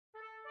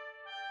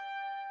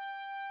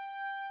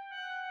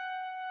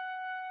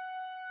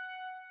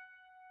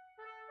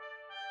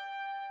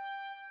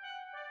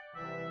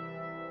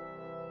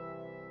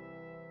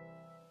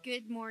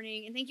Good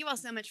morning, and thank you all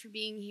so much for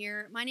being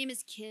here. My name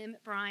is Kim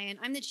Bryan.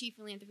 I'm the Chief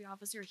Philanthropy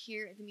Officer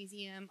here at the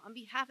museum. On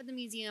behalf of the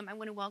museum, I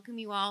want to welcome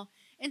you all,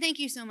 and thank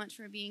you so much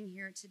for being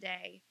here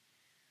today.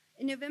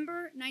 In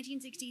November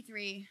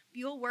 1963,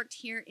 Buell worked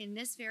here in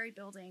this very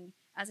building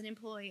as an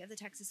employee of the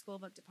Texas School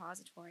Book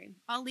Depository.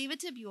 I'll leave it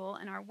to Buell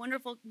and our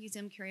wonderful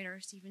museum curator,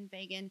 Stephen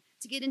Fagan,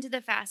 to get into the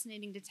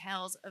fascinating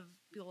details of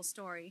Buell's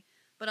story.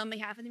 But on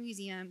behalf of the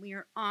museum, we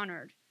are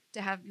honored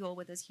to have Buell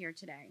with us here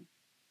today.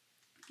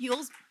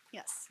 Buell's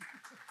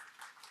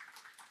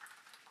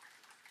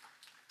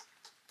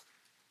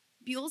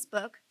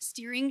book,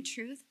 Steering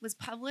Truth, was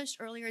published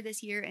earlier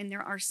this year, and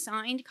there are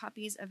signed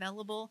copies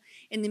available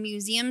in the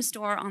museum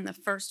store on the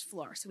first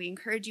floor. So we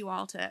encourage you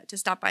all to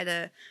stop by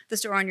the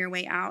store on your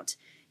way out.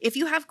 If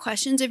you have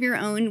questions of your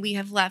own, we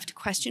have left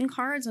question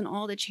cards on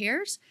all the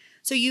chairs.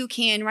 So you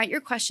can write your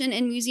question,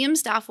 and museum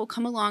staff will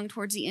come along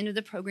towards the end of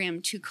the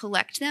program to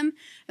collect them,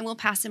 and we'll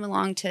pass them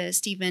along to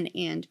Stephen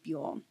and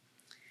Buell.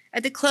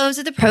 At the close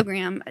of the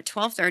program at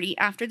 12:30,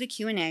 after the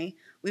Q&A,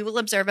 we will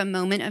observe a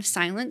moment of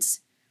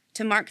silence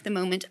to mark the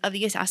moment of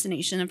the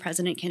assassination of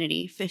President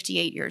Kennedy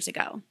 58 years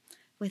ago.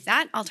 With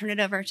that, I'll turn it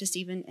over to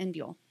Stephen and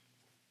Buell.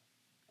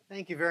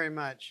 Thank you very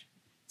much.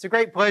 It's a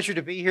great pleasure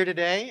to be here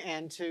today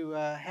and to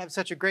have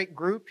such a great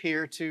group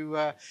here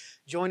to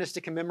join us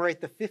to commemorate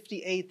the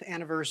 58th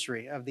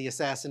anniversary of the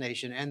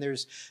assassination. And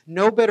there's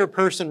no better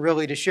person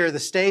really to share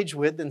the stage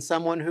with than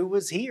someone who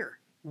was here,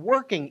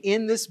 working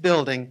in this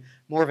building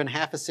more than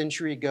half a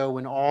century ago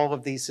when all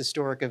of these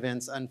historic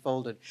events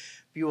unfolded.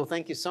 Buell,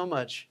 thank you so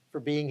much for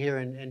being here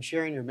and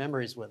sharing your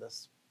memories with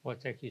us. Well,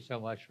 thank you so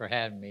much for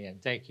having me, and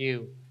thank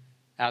you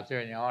out there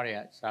in the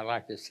audience. I'd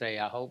like to say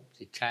I hope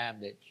the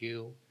time that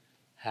you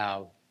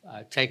have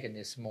taken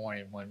this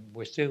morning, when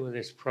we're through with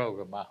this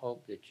program, I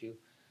hope that you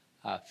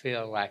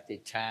feel like the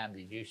time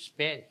that you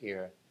spent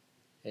here,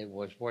 it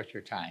was worth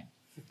your time.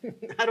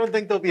 I don't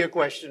think there'll be a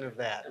question of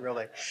that,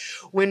 really.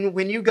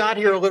 When you got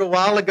here a little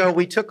while ago,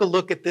 we took a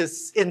look at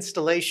this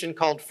installation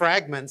called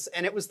Fragments,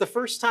 and it was the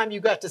first time you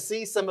got to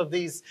see some of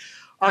these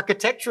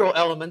architectural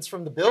elements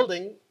from the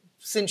building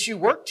since you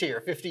worked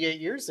here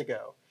 58 years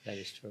ago. That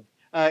is true.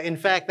 In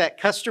fact, that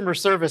customer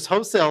service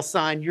wholesale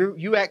sign,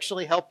 you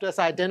actually helped us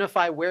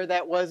identify where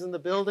that was in the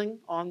building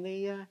on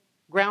the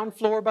ground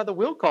floor by the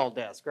will call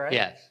desk, right?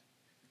 Yes.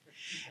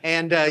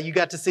 And you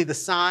got to see the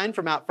sign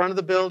from out front of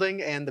the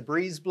building and the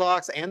breeze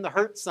blocks and the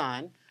Hurt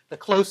sign. The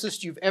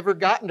closest you've ever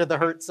gotten to the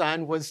Hurt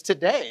sign was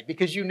today,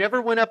 because you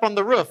never went up on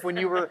the roof when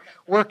you were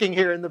working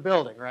here in the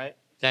building, right?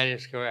 That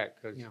is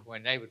correct, because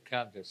when they would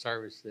come to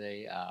service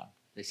the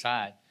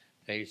sign,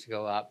 they used to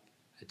go up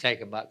and take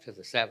them up to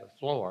the 7th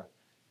floor.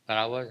 But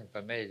I wasn't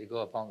permitted to go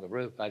up on the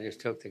roof. I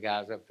just took the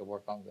guys up to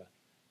work on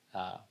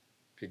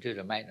to do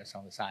the maintenance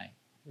on the sign.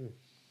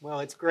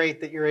 Well, it's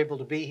great that you're able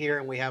to be here,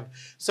 and we have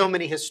so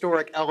many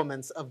historic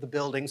elements of the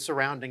building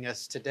surrounding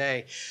us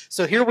today.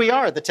 So here we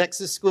are, the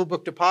Texas School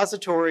Book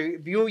Depository.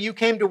 Buell, you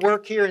came to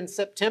work here in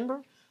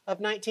September of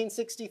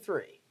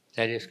 1963.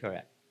 That is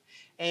correct.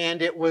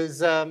 And it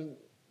was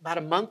about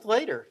a month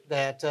later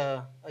that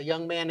a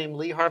young man named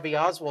Lee Harvey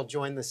Oswald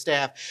joined the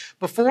staff.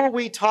 Before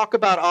we talk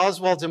about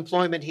Oswald's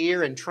employment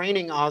here and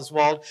training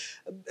Oswald,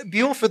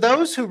 Buell, for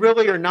those who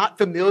really are not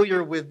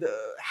familiar with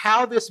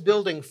how this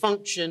building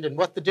functioned and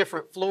what the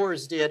different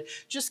floors did,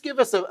 just give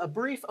us a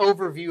brief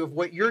overview of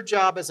what your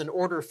job as an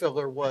order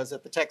filler was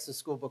at the Texas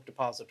School Book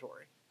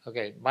Depository.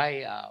 Okay,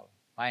 my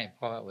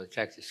employment with the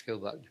Texas School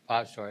Book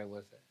Depository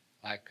was,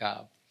 like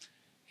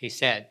he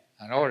said,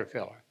 an order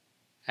filler.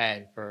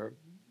 And for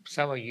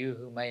some of you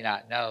who may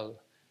not know,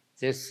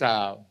 this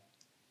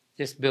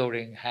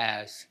building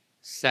has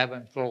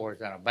 7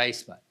 floors and a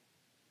basement.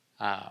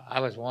 I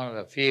was one of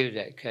the few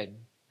that could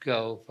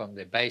go from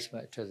the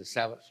basement to the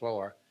 7th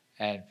floor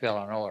and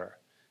fill an order.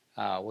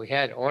 We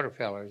had order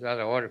fillers,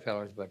 other order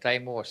fillers, but they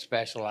more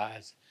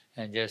specialized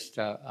in just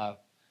a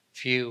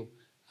few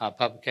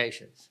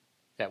publications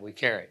that we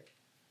carried.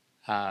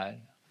 Okay,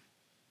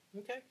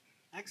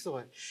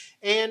 excellent.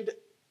 And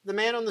the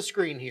man on the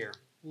screen here,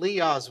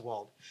 Lee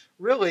Oswald.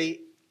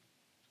 Really,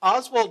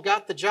 Oswald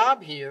got the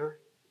job here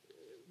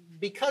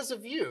because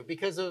of you,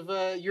 because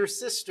of your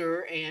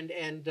sister and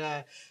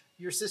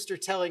your sister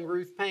telling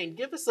Ruth Payne.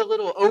 Give us a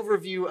little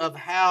overview of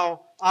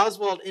how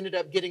Oswald ended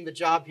up getting the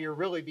job here,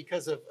 really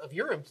because of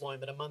your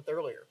employment a month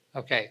earlier.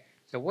 Okay,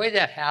 the way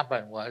that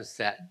happened was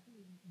that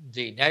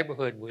the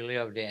neighborhood we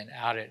lived in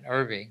out in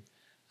Irving,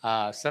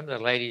 some of the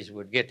ladies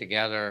would get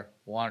together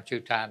 1 or 2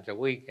 times a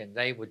week, and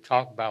they would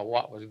talk about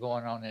what was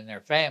going on in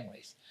their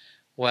families.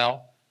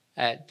 Well,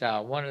 at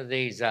one of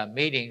these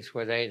meetings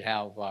where they'd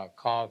have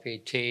coffee,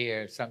 tea,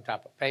 or some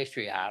type of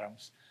pastry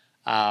items,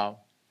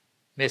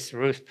 Miss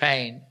Ruth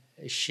Payne,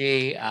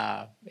 she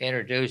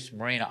introduced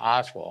Marina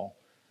Oswald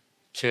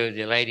to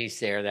the ladies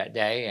there that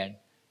day, and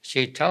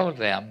she told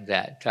them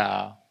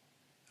that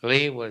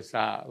Lee was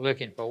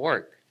looking for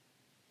work.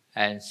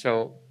 And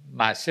so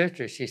my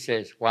sister, she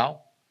says,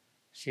 well,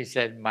 she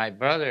said, my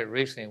brother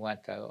recently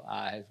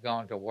has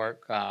gone to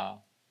work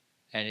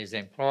and is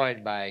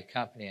employed by a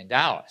company in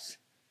Dallas.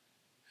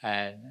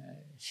 And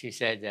she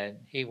said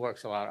that he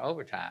works a lot of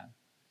overtime.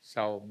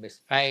 So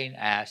Ms. Payne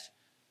asked,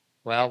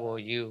 well, will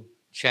you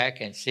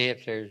check and see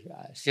if they're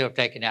still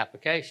taking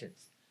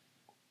applications?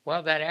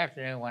 Well, that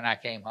afternoon when I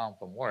came home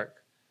from work,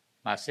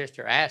 my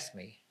sister asked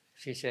me,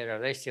 she said, are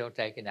they still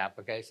taking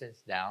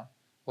applications down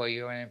where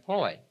you're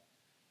employed?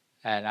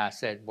 And I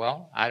said,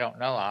 well, I don't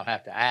know. I'll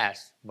have to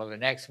ask. Well, the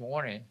next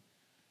morning,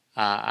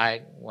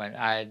 when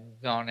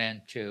I'd gone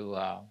into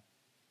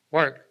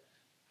work,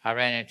 I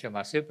ran into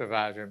my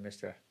supervisor,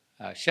 Mr.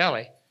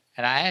 Shelley,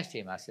 and I asked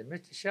him, I said,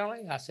 Mr.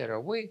 Shelley, I said,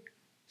 are we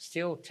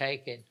still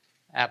taking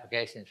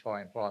applications for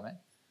employment?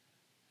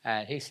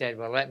 And he said,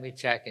 well, let me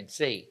check and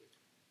see.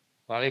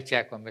 Well, he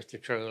checked with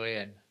Mr. Truly,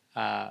 and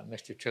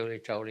Mr. Truly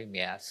told him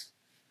yes.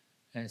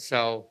 And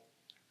so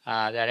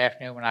that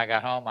afternoon when I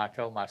got home, I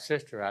told my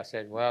sister, I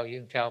said, well, you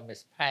can tell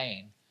Miss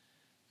Payne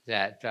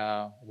that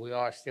we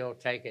are still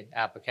taking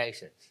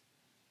applications.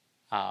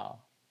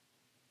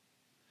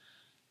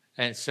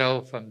 And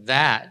so from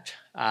that,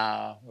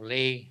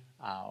 Lee,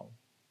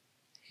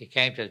 he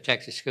came to the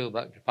Texas School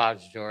Book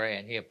Depository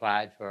and he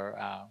applied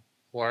for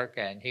work,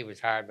 and he was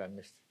hired by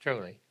Mr.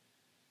 Truly.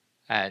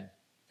 And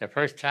the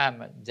first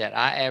time that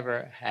I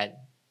ever had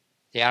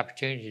the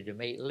opportunity to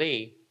meet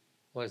Lee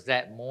was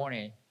that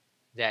morning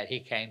that he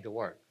came to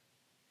work.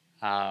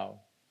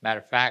 Matter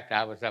of fact,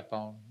 I was up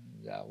on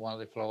one of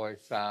the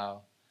floors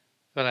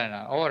filling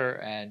an order,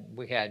 and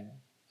we had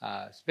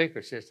a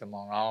speaker system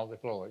on all the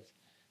floors.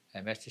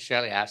 And Mr.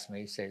 Shelley asked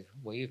me, he says,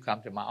 will you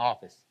come to my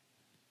office?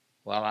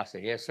 Well, I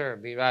said, yes, sir,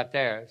 be right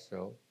there.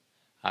 So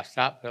I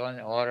stopped filling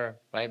the order,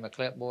 laid my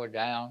clipboard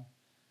down,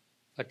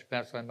 put the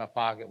pencil in my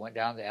pocket, went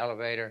down the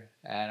elevator,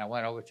 and I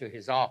went over to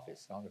his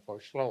office on the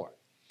first floor.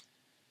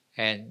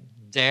 And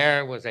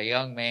there was a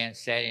young man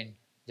sitting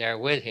there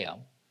with him.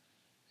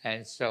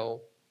 And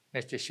so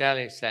Mr.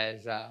 Shelley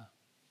says,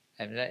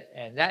 and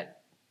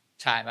that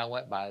time I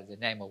went by the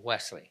name of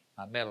Wesley,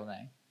 my middle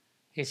name.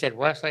 He said,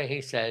 Wesley,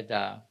 he said,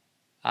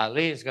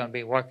 Lee is going to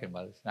be working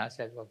with us. And I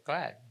said, well,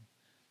 glad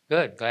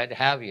to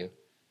have you.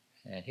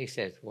 And he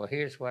says, well,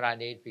 here's what I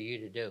need for you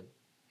to do.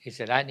 He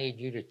said, I need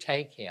you to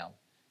take him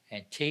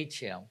and teach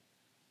him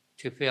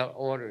to fill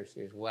orders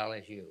as well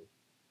as you.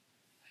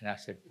 And I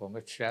said, well,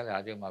 Mr. Shelley,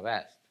 I'll do my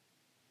best.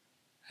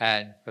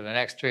 And for the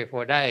next 3 or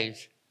 4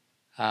 days,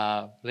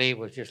 Lee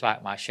was just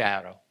like my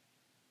shadow.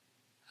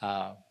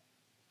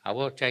 I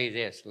will tell you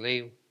this,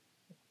 Lee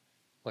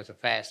was a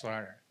fast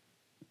learner.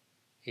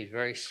 He's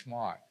very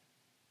smart.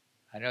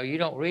 I know you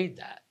don't read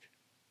that,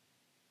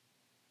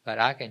 but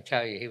I can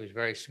tell you he was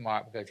very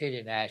smart because he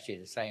didn't ask you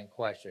the same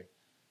question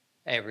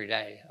every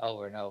day,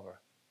 over and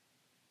over.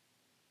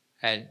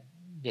 And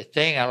the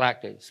thing I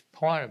like to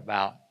point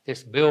about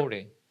this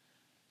building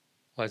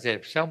was that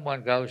if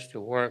someone goes to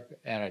work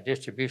at a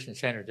distribution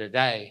center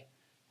today,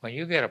 when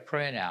you get a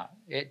printout,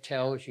 it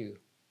tells you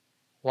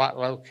what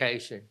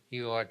location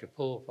you are to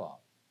pull from.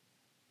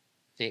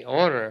 The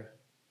order,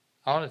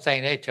 the only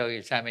thing they tell you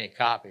is how many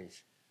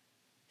copies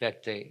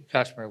that the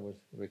customer was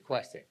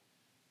requesting.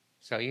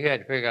 So you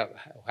had to figure out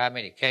how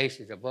many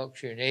cases of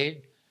books you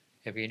need.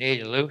 If you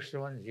needed loose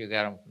ones, you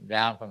got them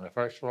down from the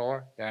first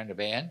floor, they're in the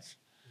bins.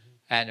 Mm-hmm.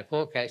 And the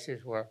full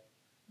cases were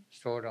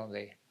stored on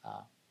the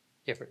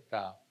different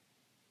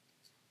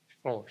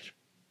floors.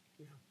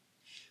 Yeah.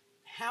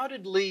 How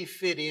did Lee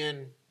fit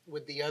in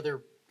with the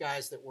other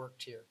guys that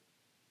worked here?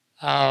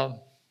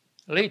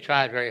 Lee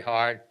tried very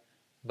hard,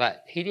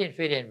 but he didn't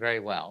fit in very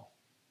well.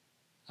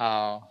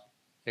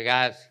 The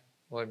guys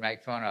would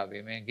make fun of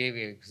him and give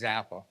you an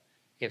example.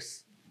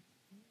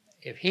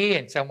 If he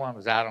and someone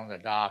was out on the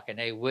dock and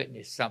they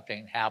witnessed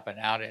something happen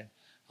out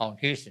on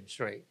Houston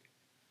Street,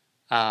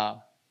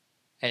 and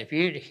if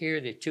you'd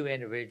hear the two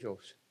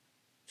individuals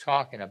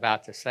talking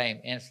about the same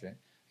incident,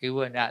 you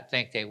would not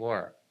think they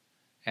were.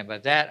 And by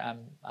that,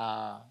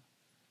 I'm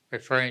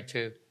referring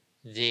to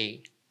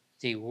the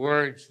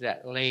words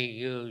that Lee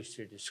used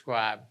to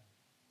describe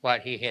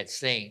what he had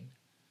seen,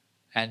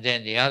 and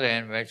then the other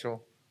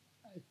individual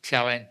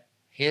telling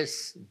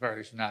his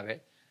version of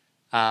it.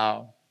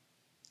 I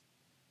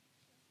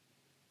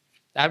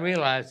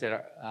realized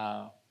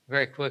that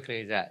very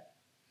quickly that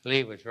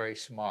Lee was very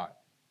smart.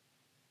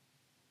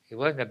 He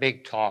wasn't a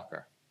big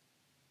talker,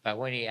 but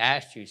when he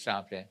asked you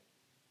something,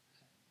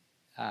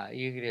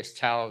 you could just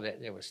tell that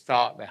there was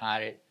thought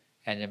behind it,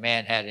 and the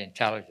man had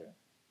intelligence.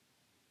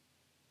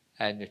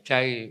 And to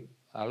tell you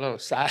a little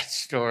side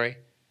story,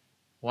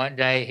 one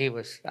day he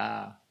was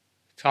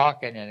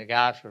talking and the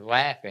guys were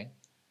laughing,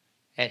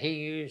 and he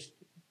used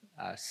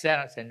a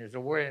sentence, and there's a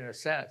word in the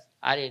sentence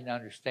I didn't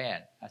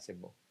understand. I said,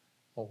 well,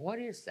 what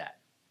is that?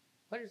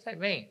 What does that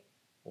mean?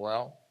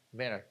 Well,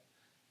 being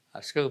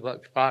a school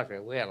book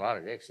depository, we had a lot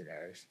of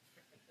dictionaries.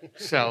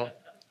 So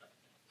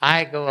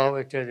I go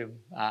over to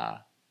the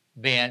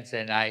bins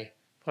and I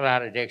pull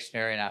out a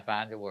dictionary and I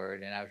find the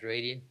word, and I was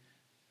reading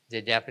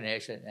the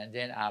definition, and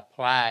then I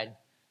applied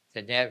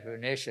the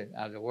definition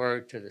of the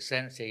word to the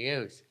sentence he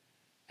used.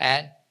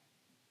 And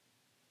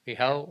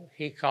behold,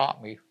 he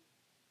caught me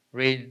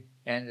reading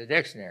in the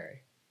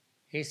dictionary.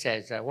 he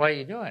says, what are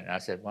you doing? I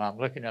said, well, I'm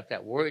looking up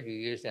that word you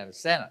used in a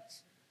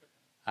sentence.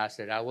 I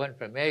said, I wasn't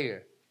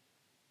familiar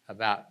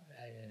about,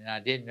 and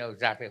I didn't know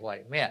exactly what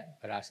it meant,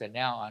 but I said,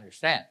 now I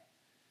understand.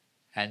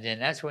 And then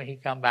that's when he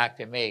come back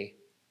to me,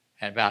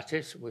 and about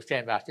this, we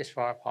stand about this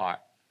far apart,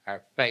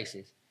 our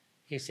faces.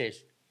 He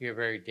says, you're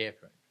very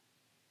different.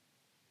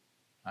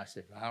 I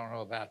said, I don't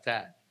know about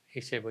that.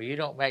 He said, well, you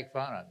don't make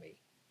fun of me.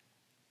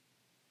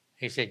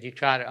 He said, you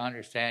try to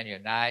understand, you're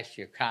nice,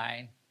 you're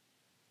kind.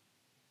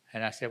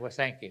 And I said, well,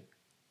 thank you.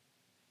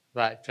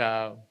 But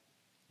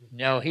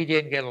no, he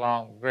didn't get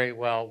along very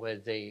well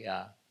with the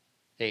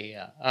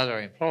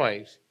other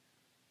employees.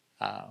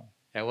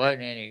 There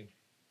wasn't any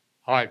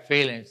hard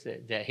feelings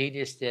that he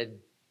just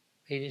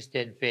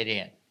didn't fit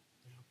in.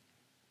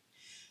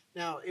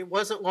 Now, it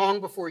wasn't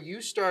long before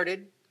you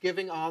started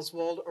giving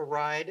Oswald a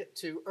ride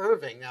to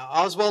Irving. Now,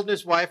 Oswald and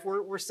his wife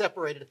were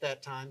separated at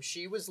that time.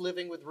 She was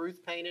living with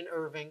Ruth Payne in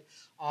Irving.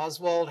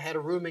 Oswald had a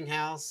rooming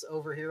house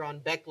over here on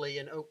Beckley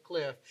in Oak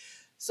Cliff.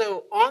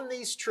 So on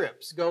these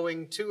trips,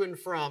 going to and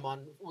from,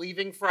 on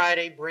leaving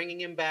Friday, bringing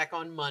him back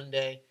on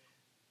Monday,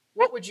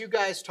 what would you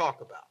guys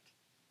talk about?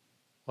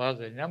 Well,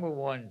 the number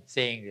one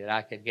thing that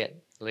I could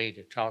get Lee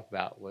to talk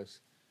about was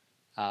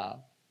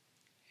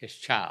his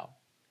child.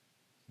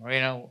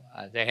 Marina,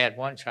 they had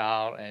one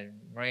child, and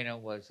Marina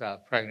was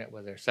pregnant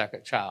with their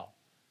second child.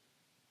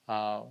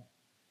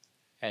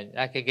 And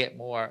I could get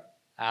more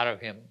out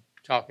of him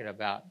talking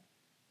about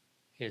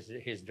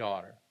his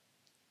daughter.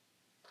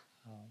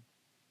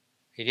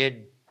 We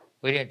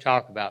didn't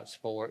talk about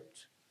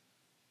sports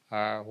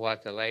or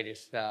what the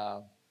latest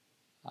number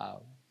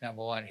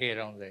one hit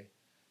on the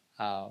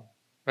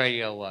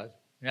radio was.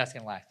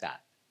 Nothing like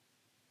that.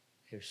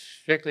 It was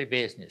strictly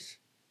business.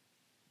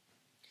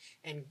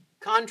 And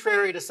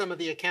contrary to some of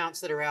the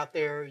accounts that are out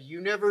there, you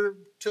never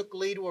took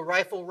Lee to a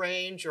rifle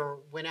range or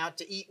went out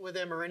to eat with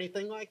him or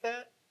anything like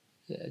that?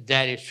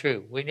 That is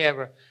true. We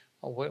never,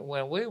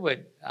 when we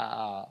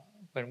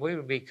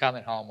would be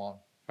coming home on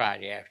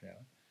Friday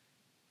afternoon,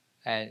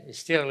 and it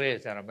still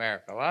is in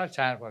America, a lot of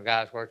times when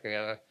guys work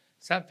together,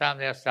 sometimes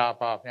they'll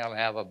stop off and they'll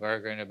have a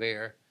burger and a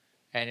beer,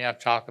 and they'll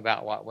talk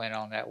about what went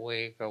on that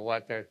week or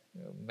what there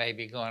may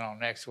be going on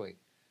next week.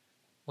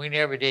 We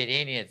never did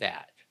any of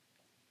that.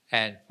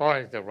 And as far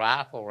as the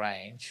rifle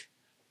range,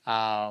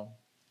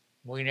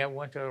 we never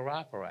went to a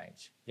rifle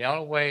range. The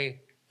only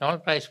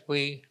place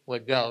we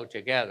would go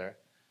together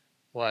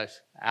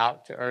was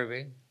out to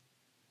Irving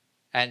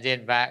and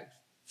then back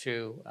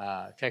to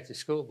Texas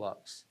School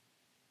Books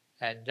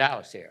and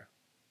Dallas here.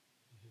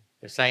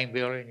 The same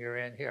building you're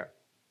in here.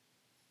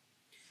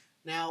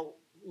 Now,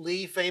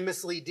 Lee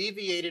famously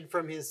deviated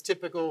from his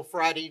typical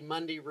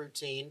Friday-Monday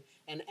routine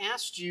and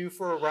asked you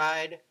for a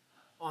ride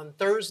on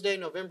Thursday,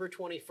 November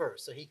 21st,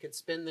 so he could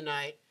spend the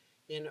night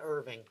in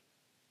Irving.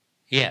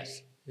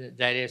 Yes,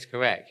 that is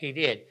correct. He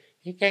did.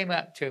 He came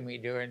up to me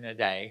during the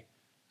day,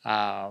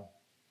 I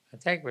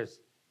think it was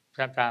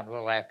sometime a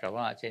little after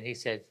lunch, and he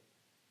said,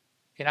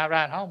 can I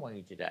ride home with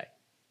you today?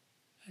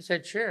 I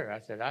said, sure. I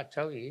said, I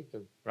told you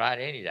could ride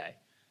any day.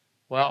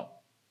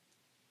 Well,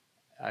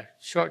 a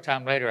short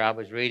time later, I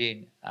was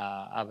filling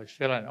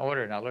an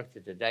order, and I looked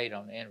at the date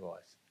on the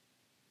invoice.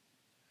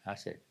 I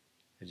said,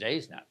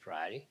 today's not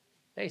Friday.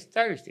 Today's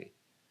Thursday.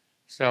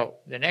 So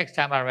the next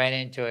time I ran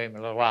into him a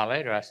little while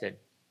later, I said,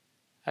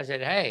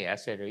 hey,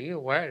 are you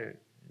aware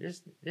that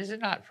this is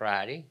not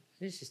Friday?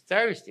 This is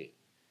Thursday.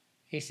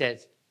 He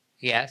says,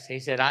 yes.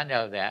 He said, I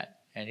know that.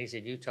 And he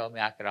said, you told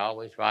me I could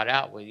always ride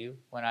out with you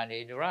when I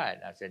need to ride.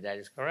 And I said, that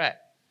is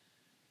correct.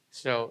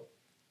 So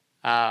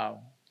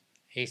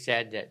he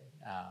said that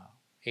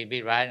he'd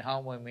be riding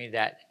home with me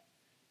that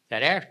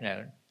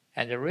afternoon.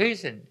 And the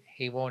reason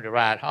he wanted to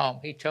ride home,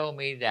 he told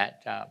me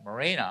that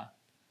Marina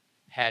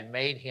had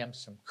made him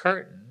some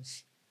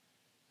curtains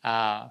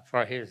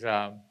for his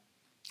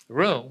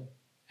room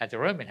at the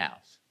rooming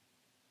house,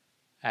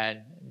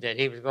 and that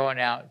he was going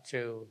out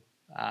to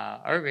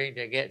Irving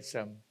to get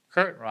some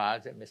curtain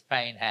rods that Miss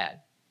Payne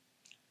had.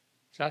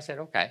 So I said,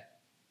 okay.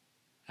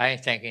 I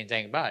didn't think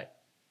anything about it.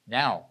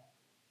 Now,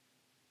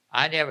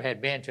 I never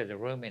had been to the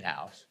rooming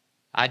house.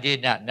 I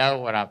did not know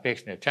what I'm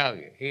fixing to tell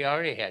you. He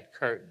already had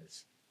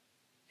curtains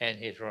in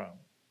his room,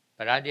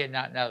 but I did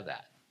not know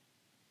that.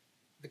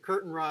 The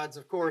curtain rods,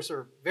 of course,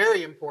 are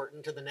very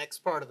important to the next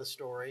part of the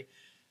story.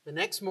 The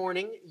next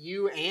morning,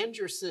 you and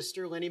your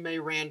sister, Lenny Mae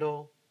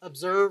Randall,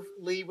 observe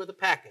Lee with a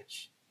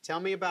package. Tell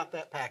me about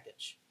that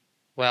package.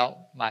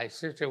 Well, my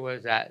sister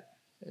was at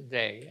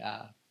the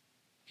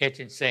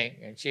kitchen sink,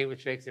 and she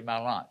was fixing my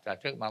lunch. I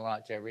took my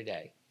lunch every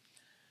day.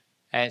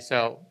 And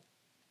so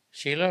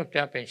she looked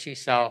up, and she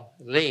saw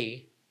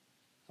Lee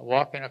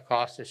walking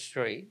across the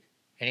street,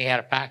 and he had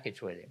a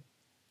package with him.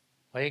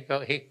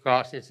 Well, he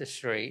crosses the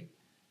street,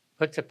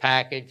 puts a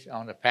package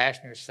on the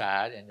passenger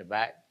side in the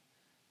back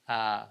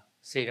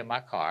seat of my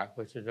car,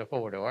 which is a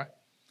four-door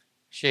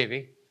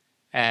Chevy.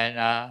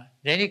 And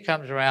then he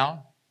comes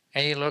around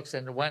and he looks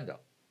in the window.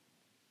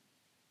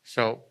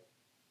 So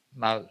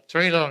my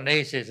three little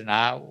nieces and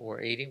I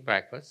were eating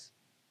breakfast.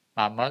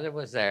 My mother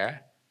was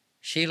there,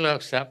 She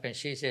looks up and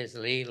she says,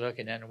 Lee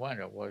looking in the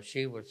window. Well,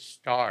 she was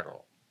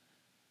startled.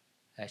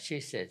 And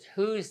she says,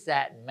 who's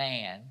that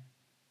man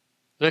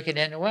looking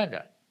in the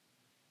window?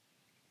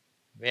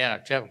 Being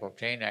a typical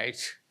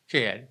teenage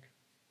kid,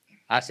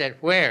 I said,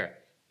 where?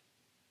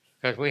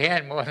 Because we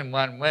had more than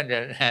one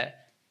window in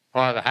that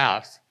part of the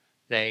house,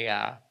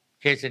 the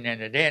kitchen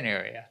and the den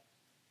area.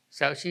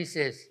 So she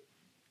says,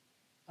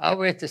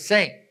 over at the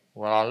sink.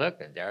 Well, I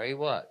looked and there he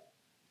was,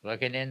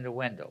 looking in the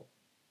window.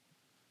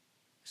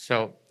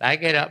 So I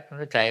get up from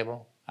the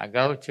table. I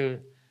go to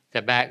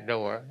the back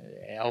door.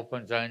 It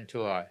opens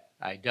into a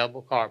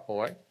double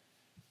carport.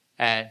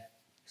 And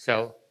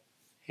so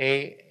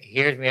he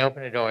hears me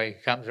open the door. He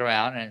comes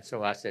around. And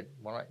so I said,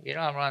 well, you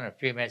know, I'm running a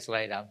few minutes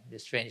late. I'm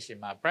just finishing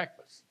my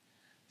breakfast.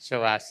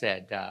 So I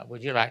said,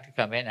 would you like to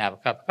come in and have a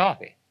cup of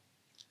coffee?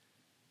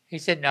 He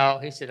said, no.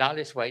 He said, I'll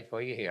just wait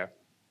for you here.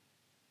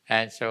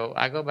 And so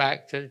I go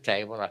back to the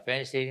table. I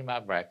finish eating my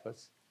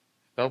breakfast,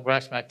 go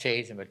brush my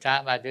teeth, and by the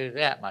time I do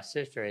that, my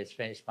sister has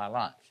finished my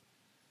lunch.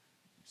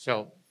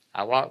 So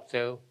I walk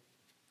through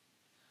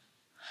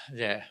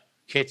the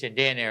kitchen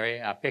den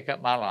area. I pick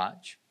up my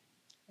lunch,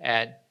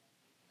 and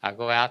I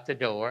go out the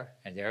door,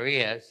 and there he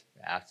is,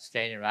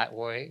 standing right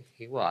where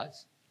he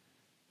was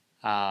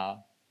on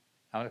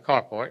the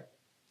carport.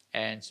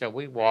 And so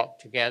we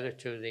walked together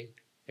to the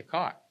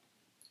car,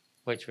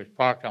 which was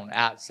parked on the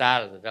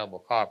outside of the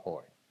double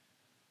carport.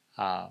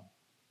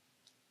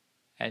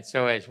 And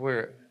so as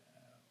we're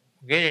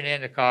getting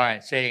in the car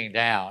and sitting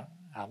down,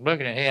 I'm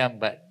looking at him,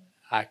 but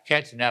I'm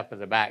catching up with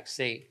the back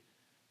seat.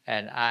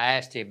 And I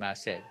asked him, I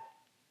said,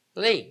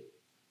 Lee,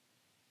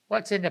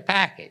 what's in the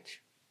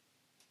package?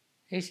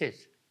 He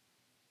says,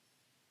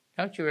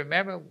 don't you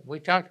remember? We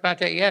talked about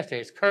that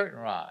yesterday. It's curtain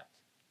rods.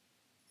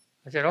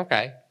 I said,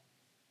 okay.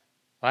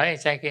 Well, I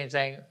didn't think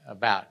anything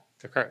about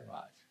the curtain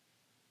rods.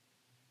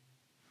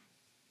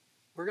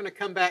 We're going to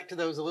come back to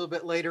those a little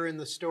bit later in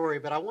the story,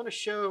 but I want to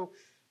show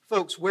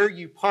folks where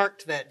you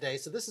parked that day.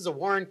 So this is a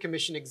Warren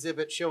Commission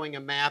exhibit showing a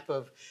map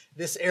of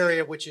this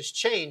area, which has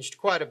changed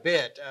quite a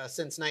bit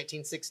since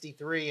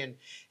 1963,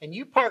 and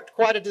you parked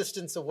quite a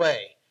distance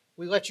away.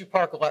 We let you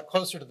park a lot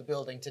closer to the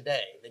building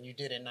today than you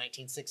did in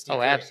 1963.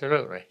 Oh,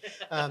 absolutely.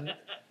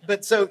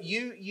 But so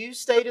you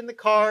stayed in the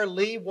car,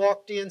 Lee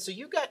walked in, so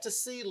you got to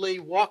see Lee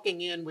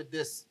walking in with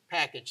this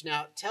package.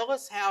 Now, tell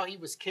us how he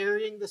was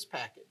carrying this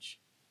package.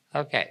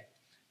 Okay.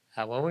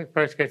 When we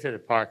first get to the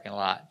parking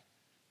lot,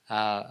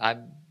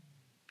 I'm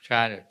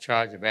trying to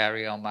charge the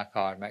battery on my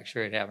car, make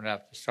sure it'd have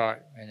enough to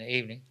start in the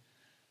evening.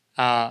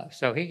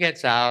 So he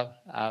gets out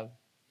of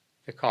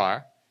the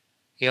car.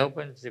 He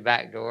opens the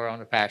back door on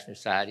the passenger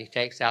side. He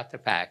takes out the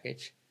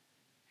package,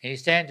 and he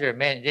stands there a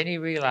minute. Then he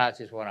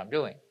realizes what I'm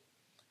doing.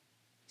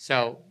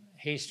 So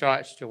he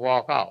starts to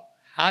walk off.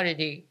 How did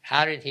he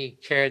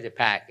carry the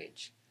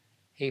package?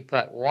 He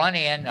put one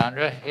end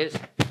under his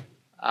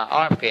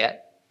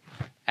armpit,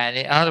 and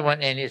the other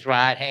one in his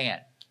right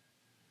hand.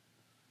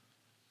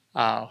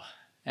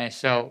 And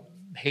so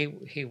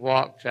he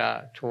walked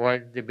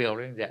toward the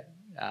building that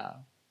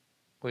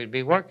we'd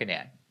be working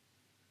in.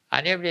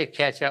 I never did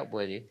catch up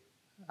with him.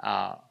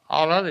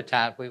 All other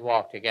times we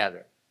walked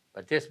together,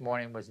 but this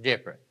morning was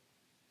different.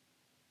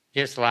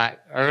 Just like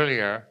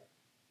earlier,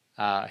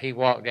 he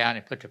walked down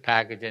and put the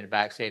package in the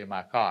back seat of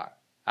my car.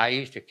 I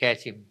used to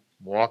catch him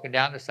walking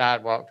down the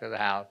sidewalk to the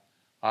house,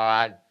 or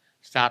I'd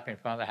stop in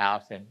front of the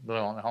house and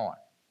blow on the horn.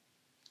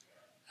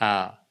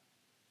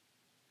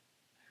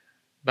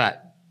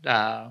 But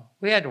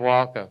we had to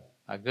walk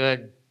a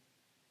good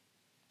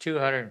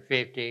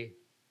 250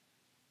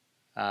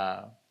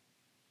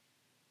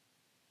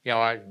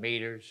 yards,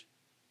 meters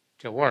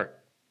to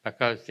work,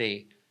 because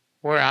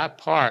where I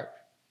parked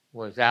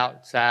was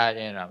outside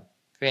in a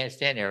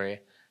fenced-in area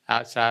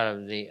outside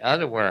of the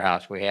other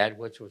warehouse we had,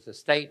 which was the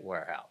state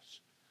warehouse.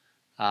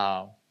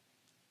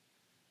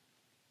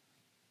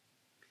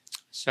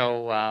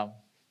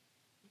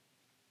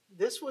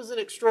 This was an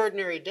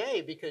extraordinary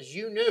day because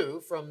you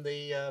knew from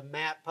the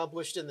map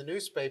published in the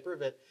newspaper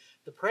that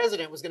the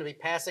president was going to be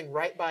passing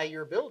right by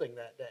your building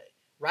that day,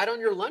 right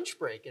on your lunch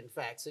break, in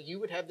fact, so you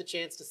would have the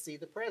chance to see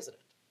the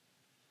president.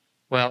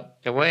 Well,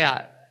 the way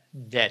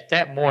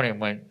that morning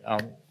when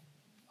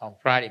on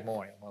Friday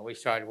morning when we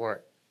started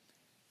work,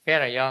 we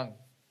had a young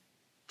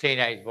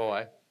teenage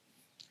boy.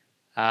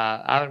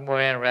 I was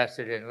more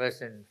interested in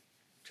listening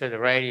to the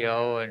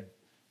radio and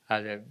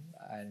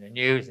the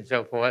news and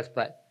so forth,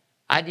 but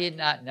I did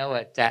not know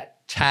at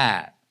that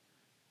time,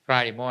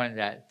 Friday morning,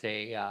 that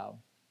the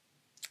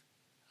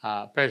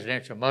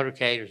presidential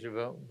motorcades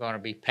were going to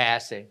be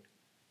passing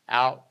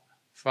out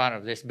front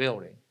of this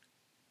building.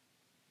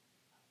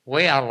 The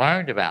way I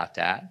learned about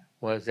that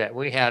was that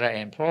we had an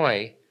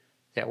employee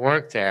that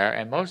worked there,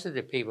 and most of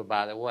the people,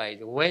 by the way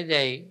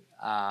they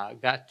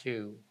got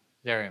to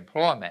their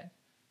employment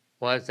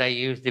was they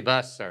used the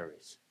bus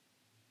service.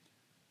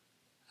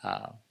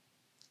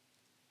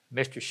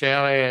 Mr.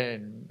 Shelley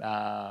and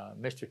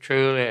Mr.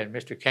 Truly and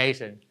Mr.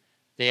 Cason,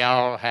 they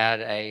all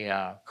had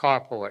a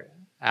carport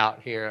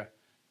out here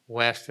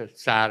west of the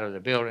side of the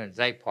buildings.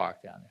 They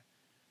parked down there.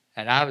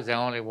 And I was the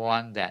only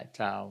one that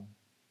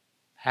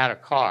had a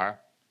car.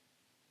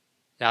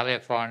 I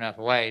lived far enough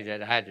away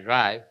that I had to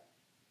drive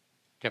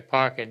to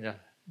park in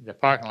the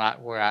parking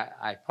lot where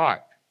I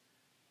parked.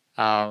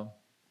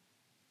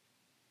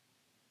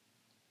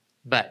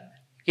 But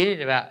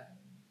getting about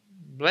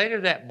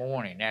later that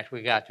morning after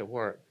we got to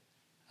work,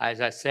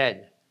 as I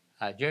said,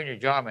 Junior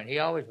Jarman, he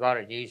always bought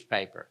a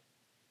newspaper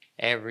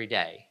every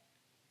day.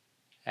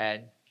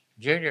 And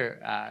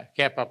Junior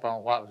kept up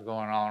on what was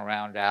going on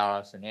around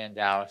Dallas and in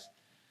Dallas.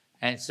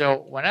 And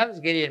so when I was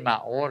getting my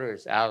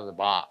orders out of the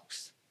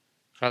box,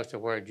 close to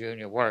where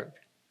Junior worked,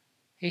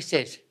 he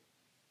said,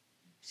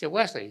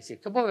 Wesley, he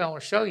said, come over, I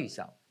want to show you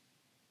something.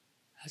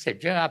 I said,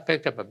 Junior, I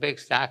picked up a big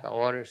stack of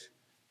orders,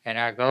 and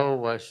our goal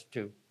was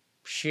to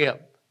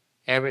ship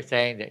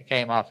everything that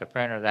came off the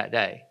printer that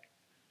day.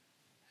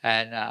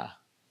 And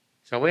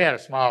so we had a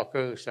small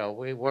crew, so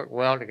we worked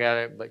well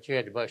together, but you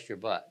had to bust your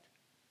butt.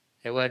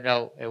 It wasn't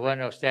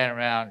no standing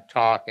around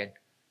talking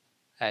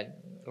and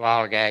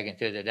lollygagging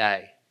through the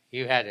day.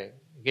 You had to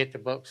get the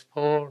books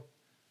pulled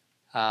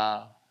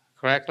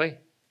correctly,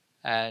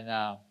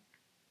 and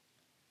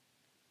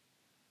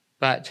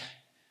but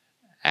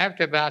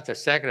after about the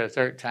second or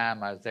third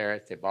time I was there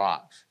at the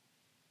box,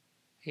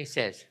 he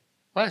says,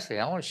 Wesley,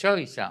 I want to show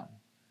you something.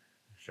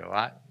 So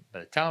by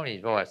the tone of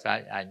his voice,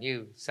 I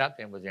knew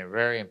something was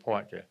very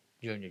important to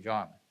Junior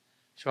Jarman.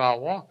 So I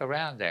walk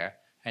around there,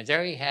 and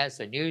there he has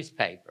the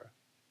newspaper,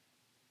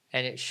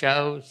 and it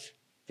shows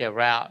the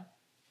route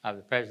of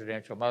the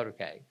presidential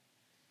motorcade.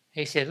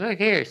 He said, look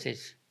here, he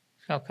says,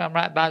 it's going to come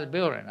right by the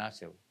building. I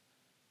said,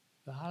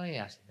 golly,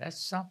 I said,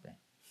 that's something.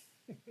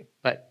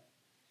 But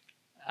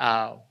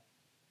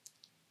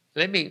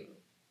let me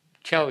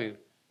tell you,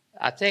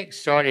 I think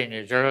starting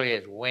as early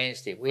as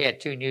Wednesday, we had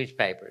two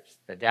newspapers,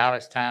 the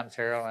Dallas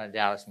Times-Herald and the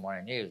Dallas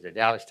Morning News. The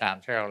Dallas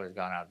Times-Herald has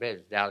gone out of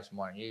business. The Dallas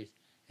Morning News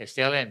is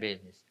still in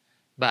business.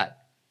 But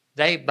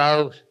they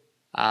both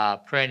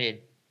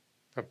printed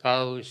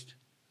proposed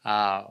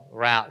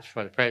routes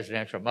for the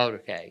presidential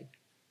motorcade.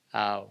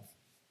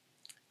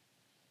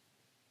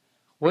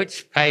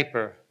 Which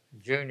paper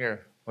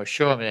Junior was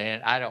showing me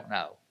in, I don't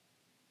know.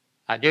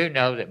 I do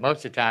know that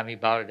most of the time he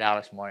bought a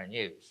Dallas Morning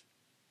News.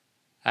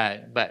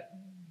 But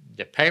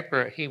the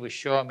paper he was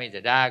showing me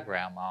the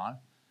diagram on,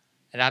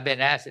 and I've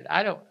been asked it,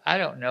 I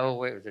don't know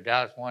whether it was the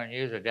Dallas Morning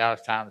News or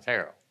Dallas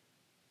Times-Herald.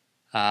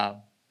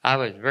 I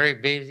was very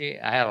busy.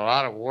 I had a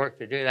lot of work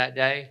to do that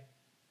day.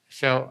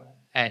 So,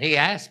 and he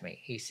asked me,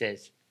 he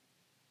says,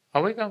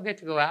 are we going to get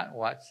to go out and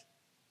watch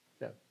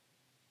the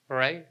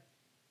parade?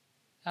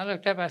 I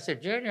looked up, I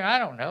said, Junior, I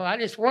don't know. I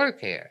just work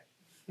here.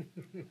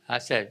 I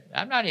said,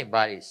 I'm not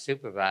anybody's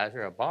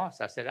supervisor or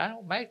boss. I said, I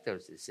don't make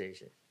those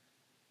decisions.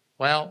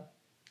 Well,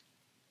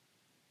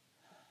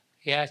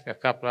 he asked me a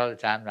couple other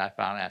times, and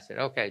I said,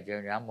 okay,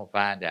 Junior, I'm going to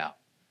find out.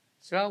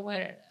 So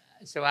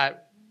I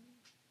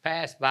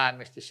passed by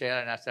Mr.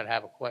 Shelley, and I said, I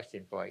have a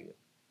question for you.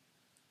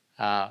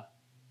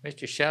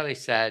 Mr. Shelley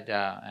said,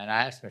 and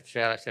I asked Mr.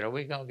 Shelley, I said, are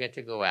we going to get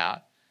to go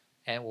out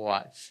and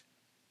watch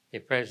the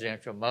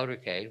presidential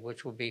motorcade,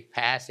 which will be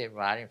passing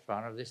right in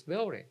front of this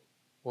building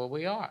where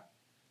we are?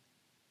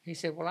 He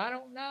said, well, I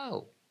don't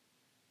know.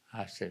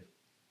 I said,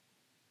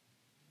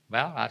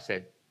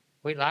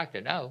 we'd like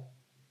to know.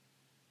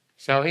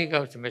 So he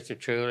goes to Mr.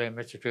 Truly, and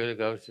Mr. Truly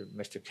goes to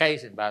Mr.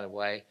 Kaysen, by the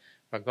way,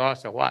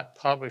 regardless of what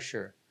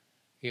publisher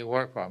you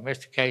work for.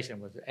 Mr.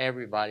 Kaysen was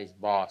everybody's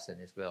boss in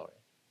this building.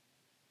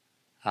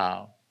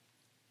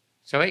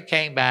 So it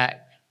came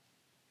back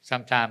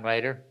sometime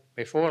later,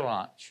 before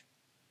lunch,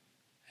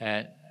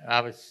 and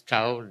I was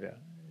told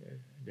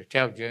to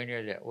tell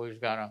Junior that we was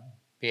going to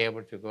be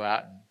able to go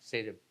out and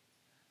see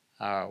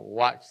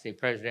watch the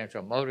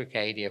presidential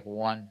motorcade if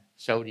one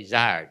so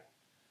desired.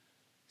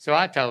 So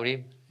I told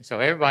him, so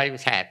everybody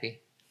was happy.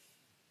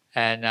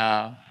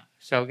 And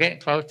so getting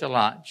close to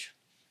lunch,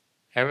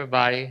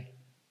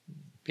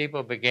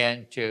 people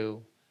began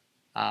to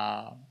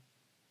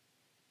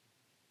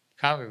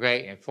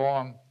congregate and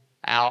form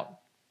out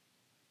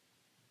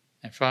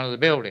in front of the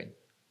building.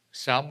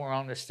 Some were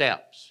on the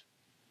steps.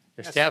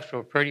 The steps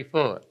were pretty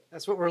full.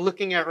 That's what we're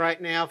looking at right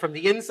now from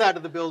the inside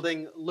of the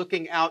building,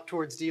 looking out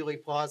towards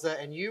Dealey Plaza.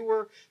 And you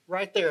were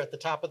right there at the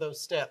top of those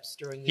steps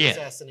during the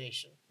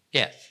assassination.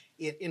 Yes.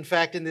 In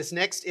fact, in this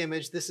next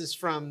image, this is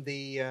from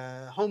the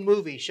home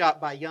movie shot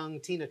by young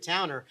Tina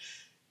Towner.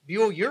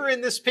 Buell, you're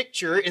in this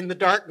picture in the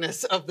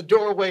darkness of the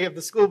doorway of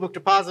the School Book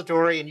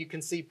Depository, and you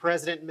can see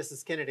President and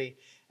Mrs. Kennedy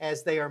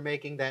as they are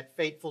making that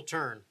fateful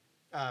turn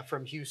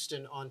from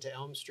Houston onto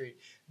Elm Street.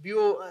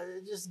 Buell,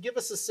 just give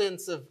us a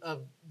sense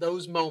of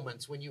those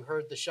moments when you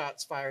heard the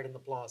shots fired in the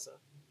plaza.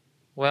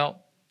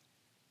 Well,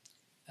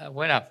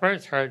 when I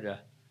first heard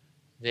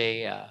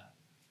the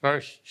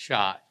first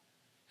shot,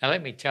 now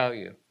let me tell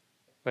you,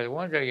 for the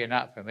ones that you're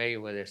not familiar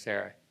with this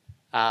area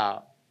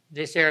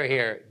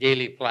here,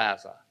 Dealey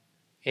Plaza,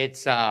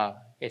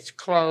 it's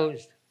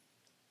closed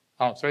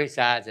on three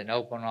sides and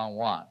open on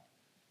one.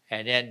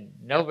 And in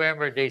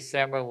November,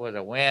 December, with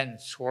the wind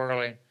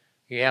swirling,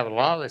 you have a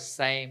lot of the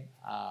same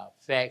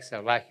effects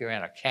of like you're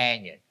in a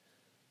canyon.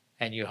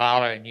 and you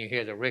holler and you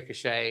hear the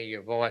ricochet,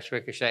 your voice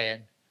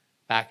ricocheting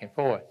back and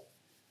forth.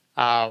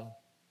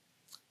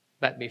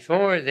 But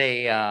before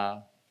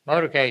the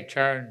motorcade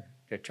turned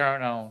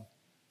on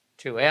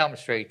to Elm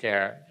Street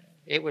there,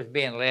 it was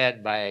being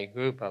led by a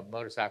group of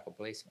motorcycle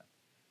policemen.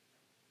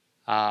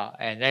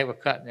 And they were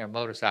cutting their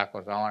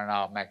motorcycles on and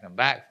off, making them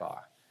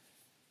backfire.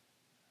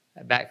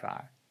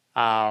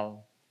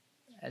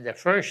 And the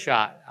first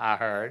shot I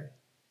heard,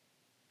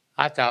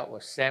 I thought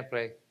was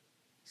simply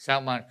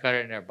someone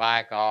cutting their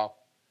bike off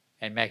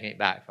and making it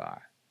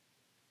backfire.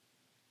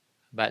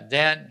 But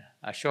then,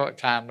 a short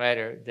time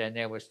later, then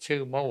there was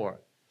two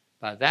more.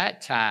 By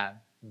that time,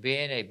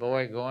 being a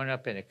boy growing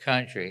up in the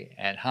country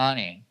and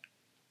hunting,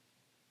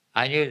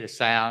 I knew the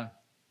sound.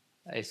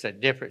 It's a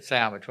different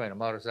sound between a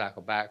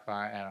motorcycle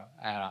backfire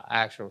and an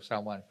actual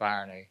someone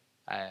firing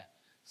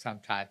some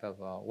type of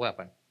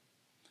weapon.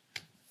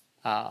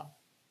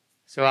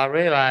 So I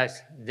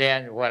realized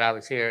then what I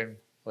was hearing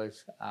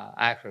was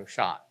actual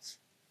shots.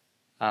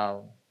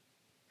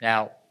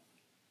 Now,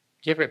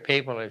 different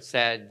people had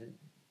said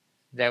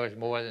there was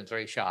more than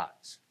 3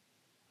 shots.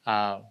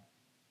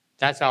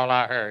 That's all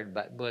I heard,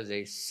 but with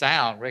the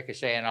sound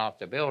ricocheting off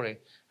the building,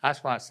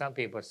 that's why some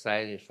people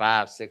say there's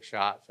 5, 6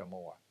 shots or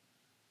more.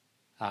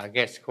 I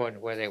guess according to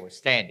where they were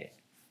standing.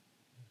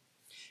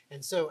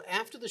 And so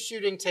after the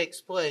shooting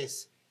takes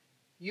place,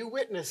 you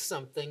witnessed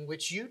something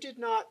which you did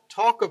not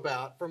talk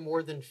about for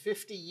more than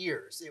 50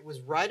 years. It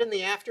was right in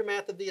the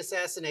aftermath of the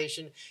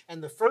assassination,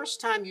 and the first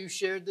time you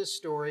shared this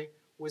story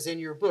was in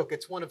your book.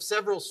 It's one of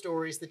several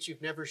stories that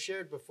you've never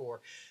shared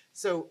before.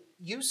 So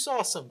you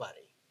saw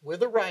somebody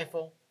with a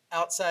rifle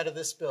outside of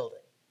this building.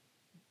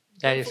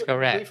 That is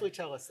correct. Briefly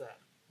tell us that.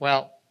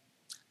 Well,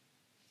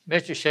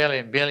 Mr. Shelley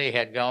and Billy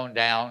had gone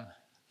down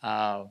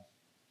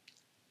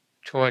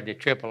toward the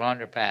triple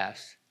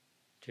underpass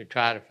to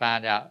try to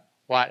find out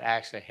what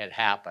actually had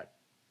happened.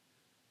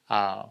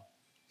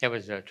 There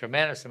was a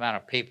tremendous amount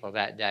of people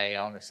that day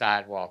on the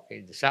sidewalk.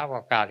 The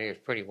sidewalk out here is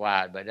pretty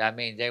wide, but I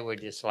mean, they were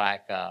just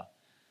like,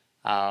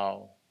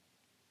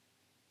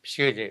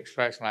 excuse the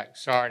expression, like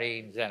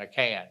sardines in a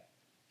can.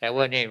 There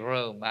wasn't any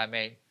room. I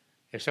mean,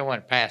 if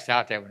someone passed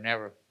out, they would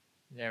never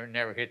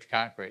hit the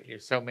concrete.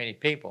 There's so many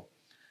people.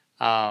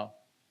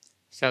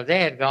 So they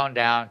had gone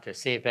down to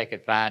see if they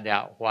could find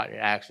out what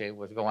actually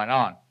was going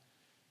on.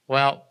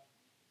 Well,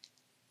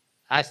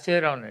 I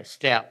stood on the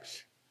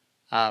steps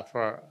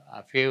for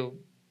a few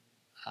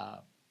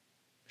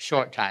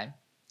short time,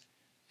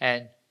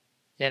 and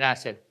then I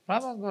said, well,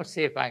 I'm going to go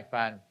see if I can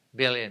find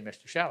Billy and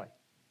Mr. Shelley.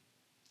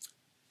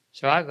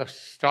 So I go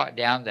start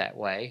down that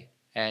way,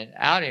 and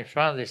out in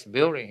front of this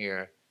building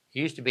here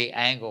used to be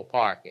angle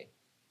parking.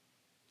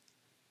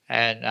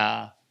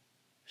 And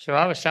so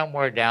I was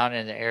somewhere down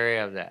in the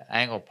area of the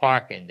angle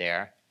parking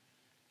there,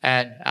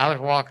 and I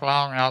was walking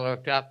along and I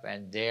looked up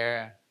and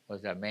there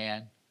was a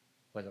man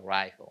with a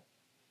rifle.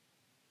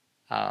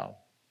 I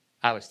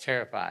was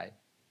terrified.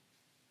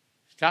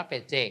 Stop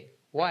and think,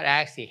 what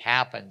actually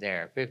happened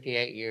there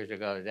 58 years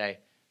ago today?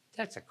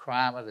 That's a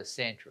crime of the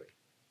century.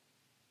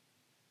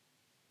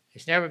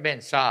 It's never been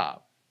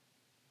solved.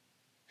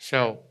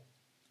 So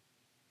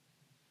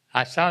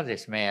I saw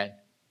this man.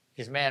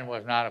 This man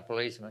was not a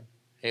policeman.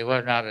 He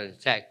was not a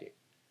detective.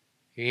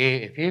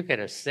 If you could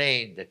have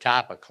seen the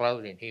type of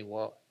clothing he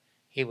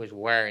was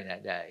wearing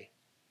that day,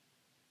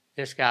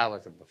 this guy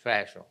was a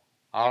professional,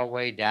 all the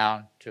way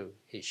down to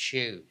his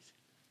shoes.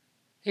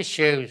 His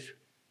shoes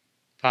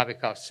probably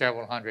cost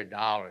several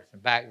 $100s.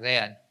 And back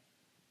then,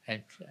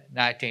 in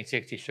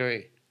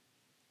 1963,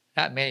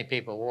 not many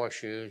people wore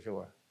shoes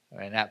or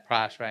in that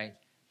price range.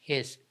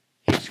 His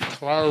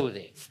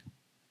clothing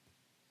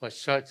was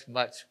such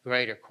much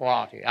greater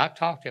quality. I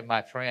talked to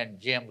my friend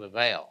Jim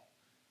Lavelle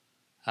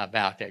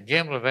about that.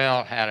 Jim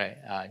Lavelle had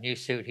a new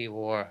suit he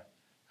wore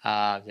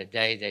the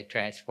day they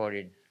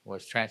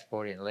was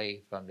transporting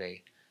Lee from the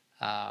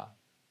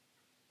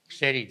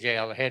city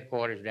jail, the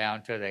headquarters,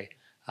 down to the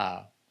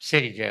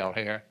city jail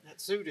here. That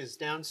suit is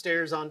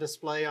downstairs on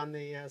display on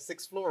the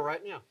 6th floor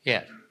right now.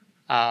 Yes.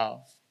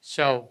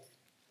 So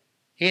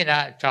he and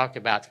I talked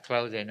about the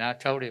clothing, and I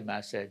told him,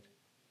 I said,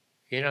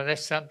 you know,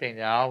 that's something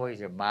that I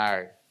always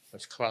admired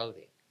was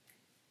clothing.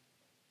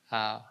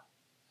 But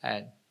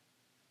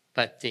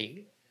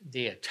the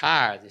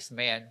attire this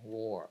man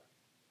wore,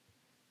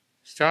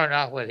 starting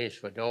off with his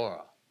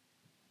fedora,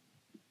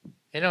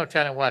 you don't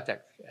tell him what the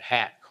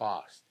hat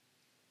cost.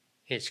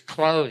 His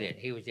clothing,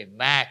 he was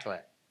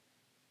immaculate.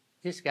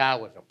 This guy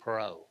was a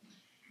pro.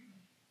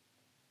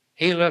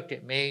 He looked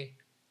at me,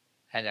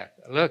 and the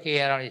look he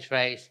had on his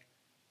face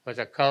was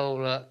a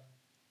cold look.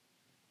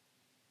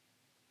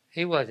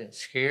 He wasn't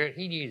scared.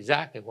 He knew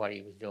exactly what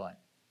he was doing.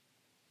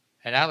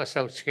 And I was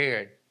so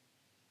scared,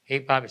 he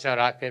probably thought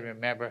I couldn't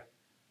remember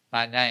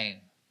my name.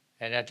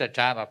 And at that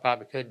time, I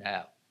probably couldn't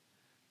have.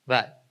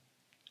 But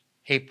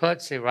he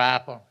puts the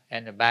rifle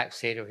in the back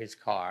seat of his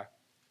car.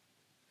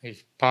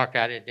 He's parked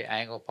out at the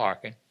angle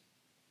parking.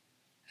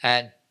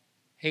 And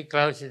he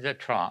closes the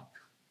trunk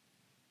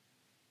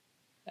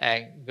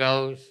and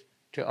goes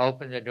to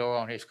open the door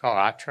on his car.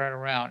 I turned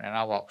around and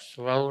I walked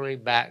slowly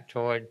back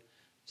toward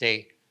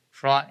the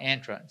front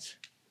entrance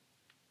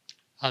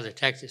of the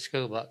Texas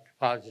School Book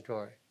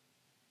Depository.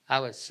 I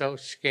was so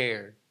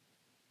scared.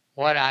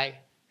 What I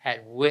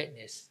had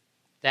witnessed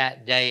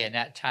that day and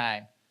that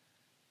time,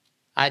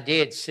 I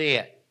did see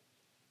it,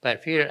 but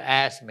if you'd have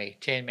asked me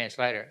 10 minutes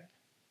later,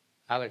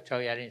 I would have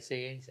told you I didn't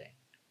see anything.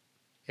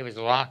 It was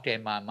locked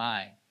in my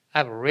mind.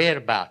 I've read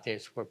about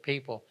this where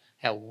people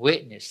have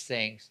witnessed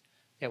things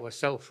that were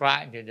so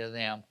frightening to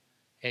them,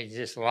 it's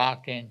just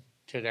locked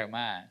into their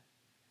mind.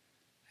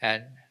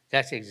 And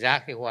that's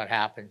exactly what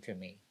happened to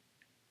me.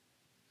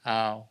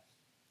 And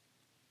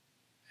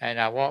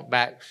I walked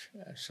back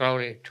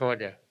slowly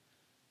toward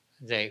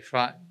the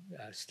front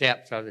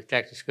steps of the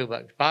Texas School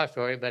Book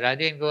Depository, but I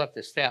didn't go up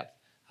the steps.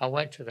 I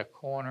went to the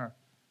corner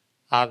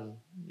of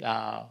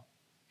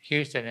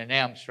Houston and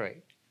Elm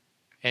Street.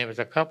 And there was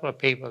a couple of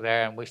people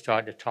there, and we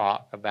started to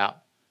talk about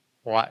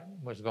what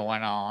was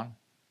going on.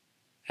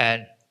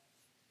 And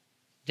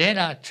then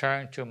I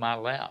turned to my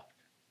left,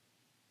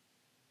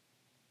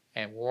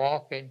 and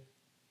walking,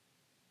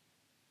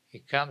 he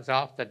comes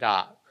off the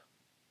dock,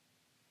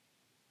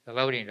 the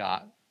loading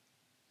dock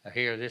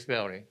here of this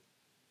building,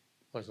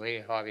 was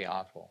Lee Harvey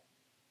Oswald.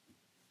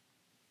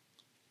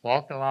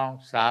 Walked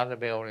alongside of the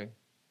building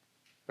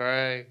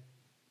very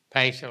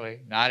patiently,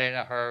 not in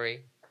a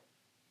hurry.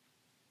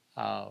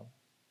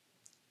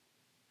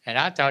 And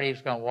I thought he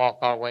was going to walk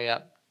all the way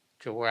up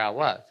to where I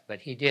was,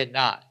 but he did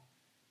not.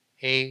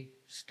 He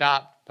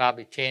stopped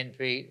probably 10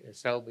 feet or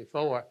so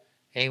before,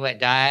 and he went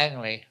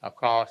diagonally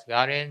across,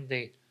 got in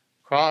the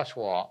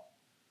crosswalk,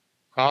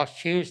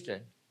 crossed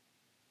Houston,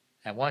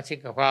 and once he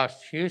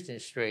crossed Houston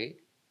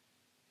Street,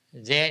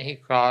 then he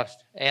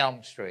crossed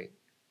Elm Street.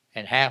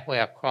 And halfway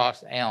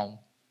across Elm,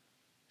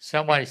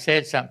 somebody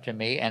said something to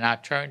me, and I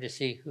turned to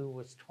see who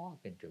was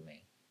talking to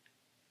me,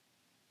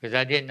 because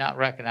I did not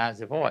recognize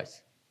the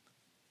voice.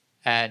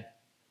 And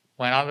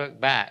when I looked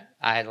back,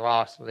 I had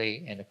lost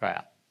Lee in the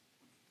crowd.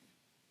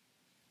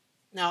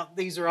 Now,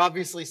 these are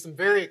obviously some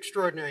very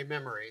extraordinary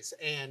memories,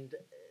 and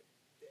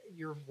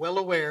you're well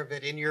aware of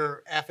it. In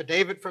your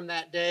affidavit from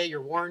that day,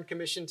 your Warren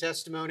Commission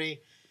testimony,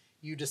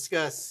 you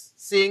discuss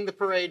seeing the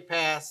parade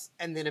pass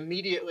and then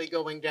immediately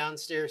going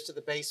downstairs to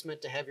the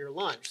basement to have your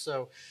lunch.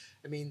 So,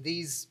 I mean,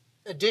 these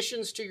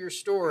additions to your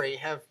story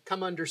have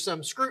come under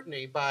some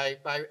scrutiny by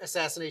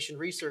assassination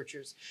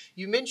researchers.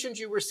 You mentioned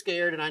you were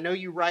scared, and I know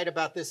you write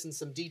about this in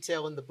some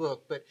detail in the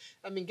book, but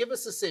I mean, give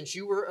us a sense.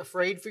 You were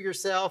afraid for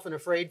yourself and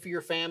afraid for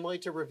your family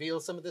to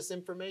reveal some of this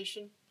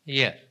information?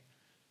 Yes,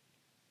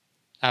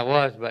 I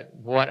was, but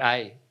what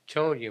I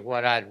told you,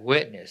 what I'd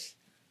witnessed,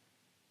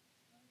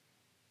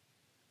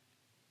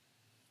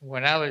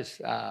 when I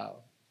was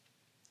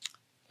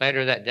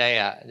later that day,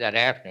 that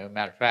afternoon,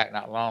 matter of fact,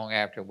 not long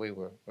after we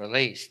were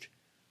released,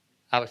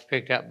 I was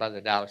picked up by the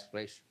Dallas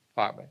Police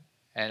Department,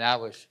 and I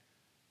was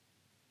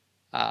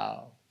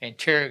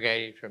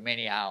interrogated for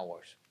many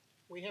hours.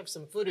 We have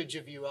some footage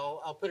of you.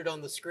 I'll put it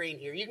on the screen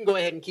here. You can go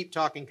ahead and keep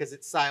talking because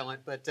it's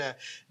silent, but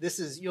this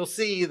is, you'll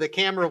see the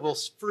camera will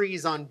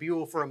freeze on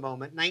Buell for a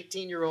moment.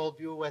 19-year-old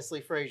Buell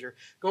Wesley Frazier.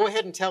 Go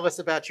ahead and tell us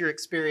about your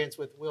experience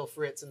with Will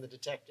Fritz and the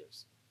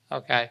detectives.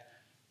 Okay.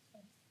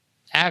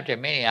 After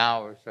many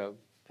hours of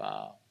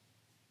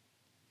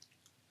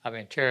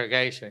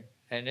interrogation,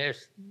 and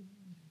this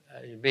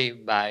would be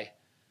by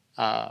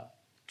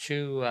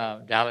two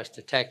Dallas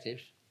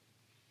detectives.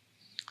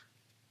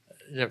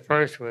 The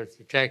first was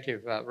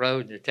Detective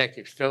Rhodes and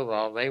Detective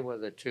Stovall. They were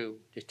the two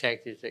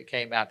detectives that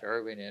came out to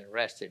Irving and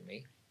arrested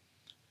me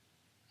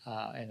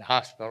in the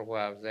hospital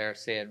where I was there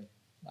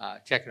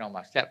checking on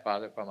my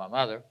stepfather for my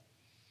mother.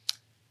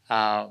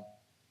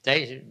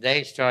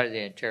 They started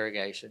the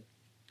interrogation,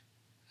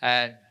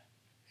 and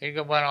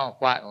it went on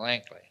quite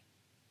lengthy.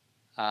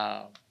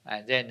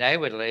 And then they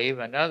would leave,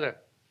 another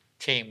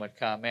team would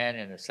come in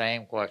and the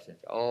same questions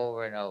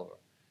over and over.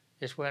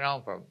 This went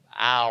on for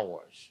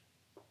hours.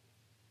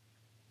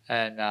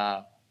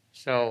 And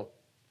so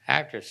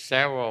after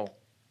several,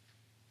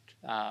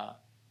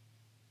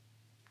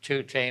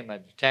 two team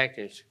of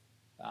detectives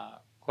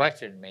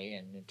questioned me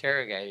and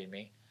interrogated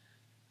me,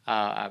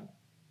 a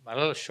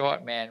little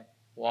short man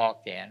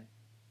walked in,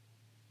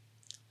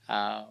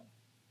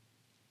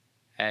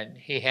 and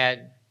he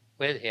had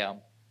with him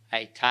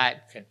a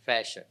typed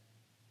confession.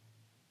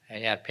 And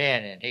he had a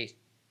pen, and he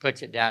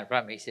puts it down in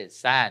front of me. He said,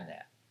 "Sign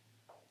that."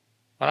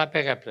 Well, I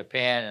pick up the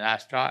pen, and I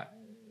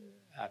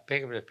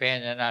pick up the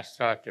pen, and then I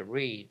start to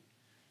read.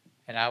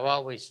 And I was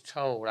always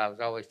told,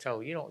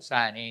 you don't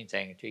sign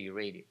anything until you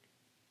read it.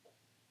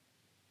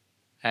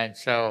 And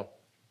so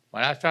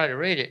when I started to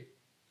read it,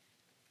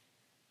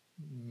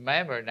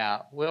 remember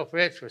now, Will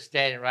Fritz was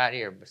standing right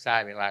here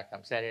beside me like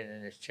I'm sitting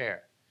in this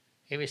chair.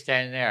 He was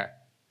standing there.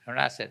 And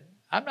I said,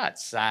 "I'm not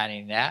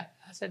signing that."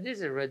 I said, "This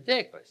is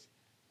ridiculous."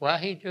 Well,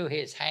 he drew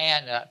his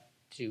hand up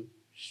to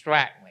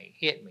strike me,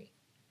 hit me.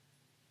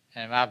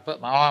 And I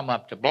put my arm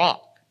up to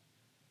block.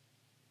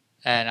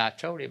 And I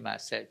told him, I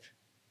said,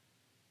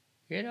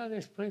 "You know,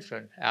 there's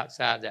policemen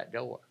outside that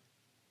door."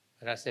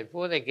 But I said,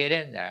 before they get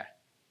in there,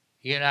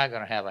 you and I are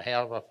going to have a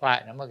hell of a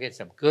fight, and I'm going to get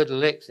some good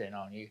licks in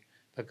on you,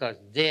 because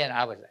then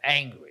I was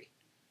angry.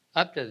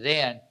 Up to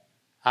then,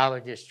 I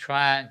was just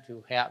trying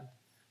to help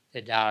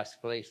the Dallas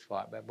Police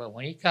Department. But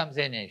when he comes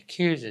in and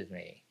accuses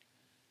me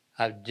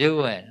of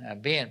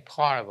being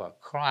part of a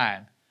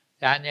crime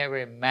that I never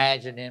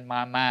imagined in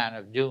my mind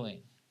of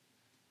doing,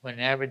 would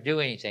never do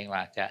anything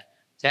like that,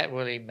 that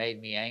really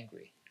made me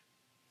angry.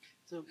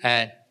 So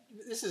And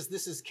this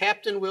is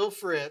Captain Will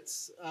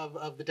Fritz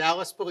of the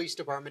Dallas Police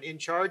Department in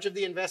charge of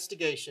the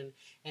investigation,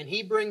 and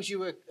he brings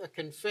you a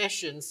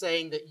confession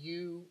saying that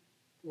you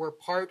were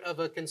part of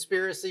a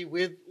conspiracy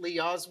with Lee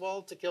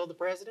Oswald to kill the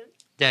president?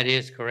 that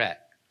is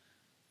correct.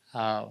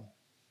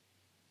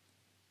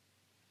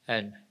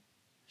 And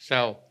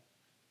so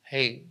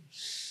he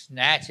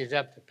snatches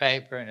up the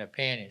paper and a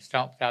pen and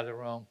stomps out of the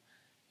room,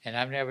 and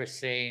I never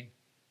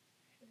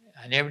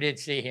did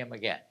see him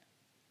again.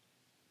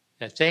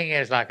 The thing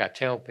is, like I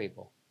tell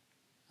people,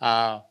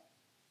 I'm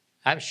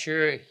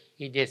sure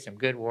he did some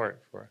good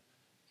work for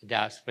the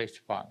Dallas Police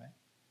Department,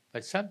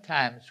 but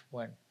sometimes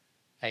when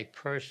a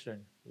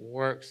person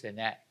works in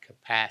that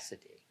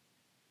capacity,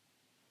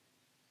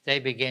 they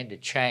begin to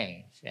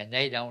change, and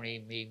they don't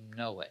even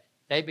know it.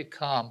 They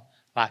become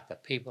like the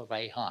people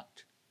they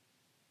hunt,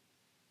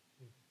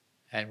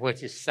 and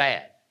which is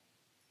sad.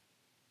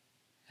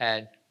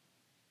 And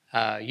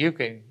you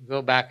can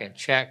go back and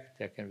check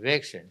the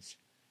convictions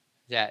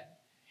that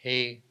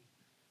he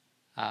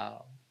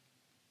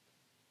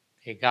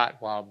got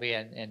while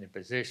being in the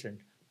position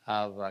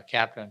of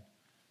Captain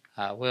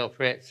Will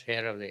Fritz,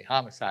 head of the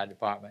homicide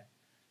department.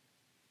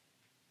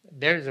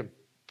 There's a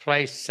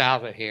place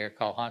south of here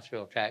called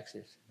Huntsville,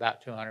 Texas,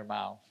 about 200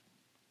 miles.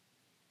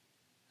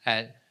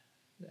 And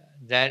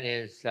that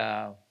is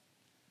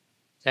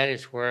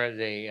where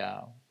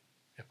the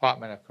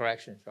Department of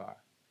Corrections are.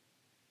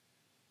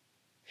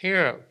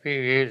 Here a few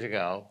years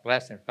ago,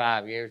 less than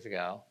 5 years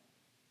ago,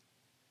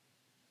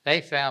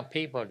 they found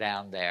people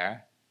down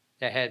there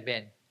that had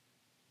been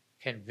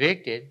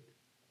convicted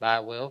by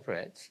Will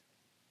Fritz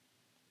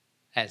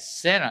and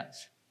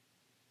sentenced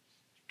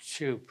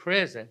to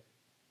prison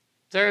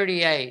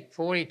 38,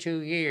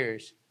 42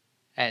 years,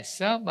 and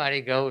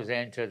somebody goes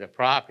into the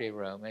property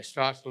room and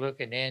starts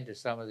looking into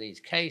some of these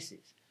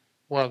cases.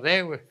 Well,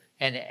 they were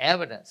in the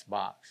evidence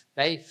box.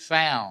 They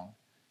found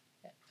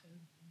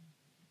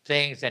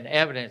things in the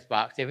evidence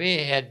box. If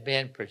it had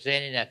been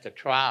presented at the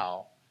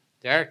trial,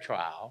 their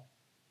trial,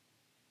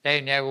 they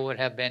never would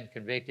have been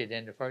convicted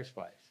in the first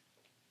place.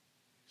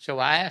 So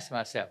I asked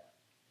myself,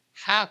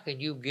 how can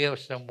you give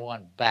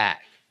someone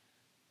back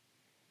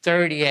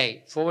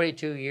 38,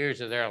 42 years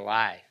of their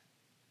life?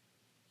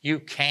 You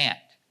can't.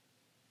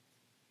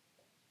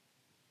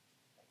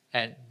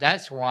 And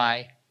that's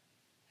why,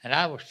 and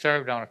I was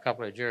served on a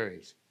couple of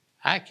juries,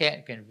 I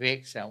can't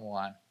convict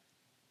someone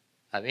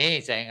of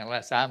anything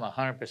unless I'm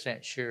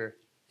 100% sure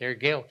they're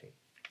guilty.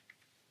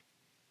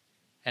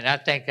 And I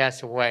think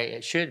that's the way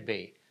it should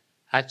be.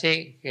 I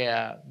think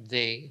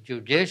the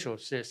judicial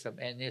system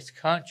in this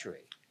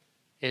country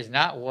is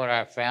not what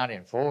our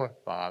founding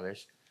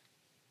forefathers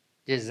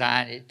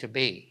designed it to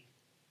be.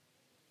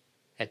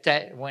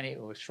 When it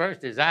was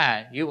first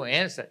designed, you were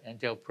innocent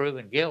until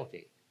proven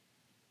guilty.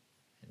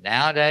 And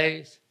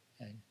nowadays,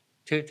 in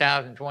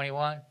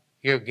 2021,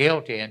 you're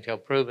guilty until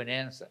proven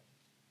innocent.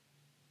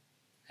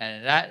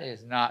 And that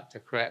is not the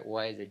correct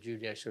way the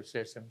judicial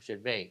system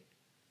should be.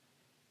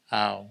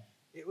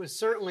 It was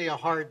certainly a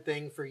hard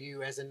thing for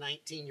you as a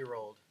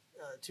 19-year-old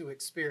to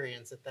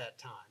experience at that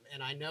time.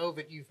 And I know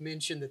that you've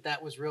mentioned that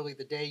that was really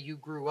the day you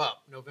grew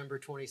up, November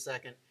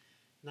 22nd,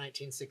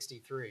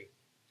 1963.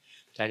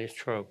 That is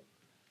true.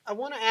 I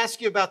want to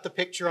ask you about the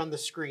picture on the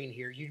screen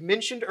here. You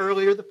mentioned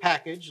earlier the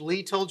package.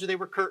 Lee told you they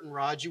were curtain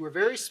rods. You were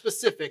very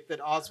specific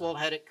that Oswald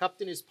had it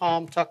cupped in his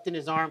palm, tucked in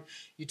his arm.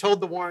 You told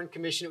the Warren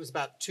Commission it was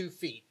about 2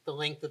 feet, the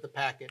length of the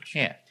package.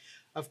 Yeah.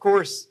 Of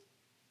course,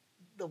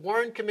 the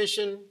Warren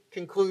Commission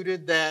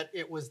concluded that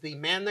it was the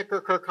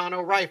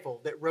Mannlicher-Kirkconnell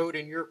rifle that rode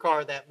in your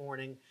car that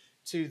morning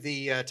to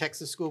the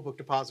Texas School Book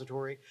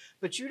Depository.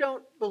 But you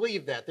don't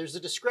believe that. There's a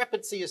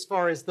discrepancy as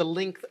far as the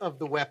length of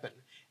the weapon.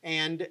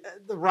 And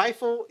the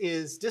rifle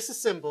is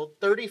disassembled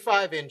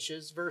 35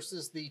 inches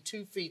versus the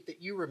 2 feet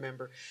that you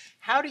remember.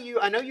 How do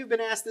you, I know you've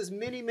been asked this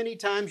many, many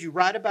times, you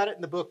write about it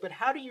in the book, but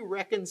how do you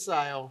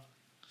reconcile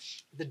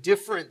the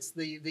difference,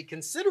 the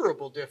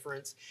considerable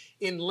difference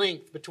in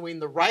length between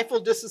the rifle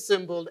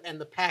disassembled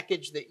and the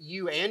package that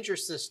you and your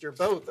sister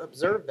both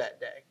observed that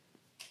day?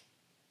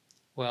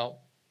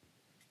 Well,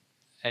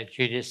 as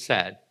you just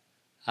said,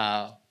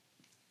 the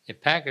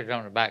package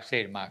on the back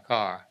seat of my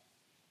car,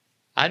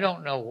 I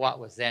don't know what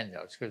was in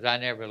those because I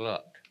never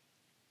looked.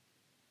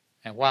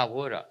 And why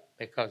would I?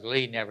 Because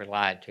Lee never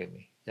lied to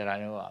me that I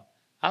knew of.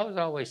 I was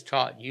always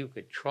taught you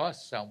could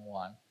trust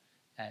someone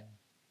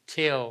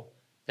until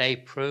they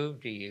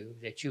proved to you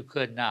that you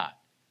could not.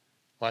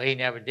 Well, he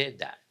never did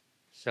that.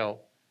 So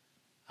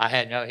I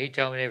had he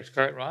told me it was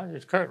curtain rods. It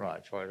was curtain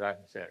rods as far as I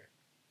consider.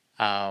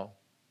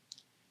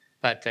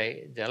 But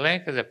the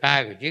length of the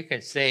package, you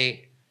can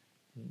see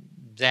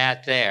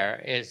that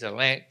there is a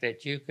link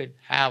that you could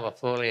have a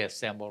fully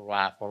assembled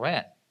rifle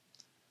in.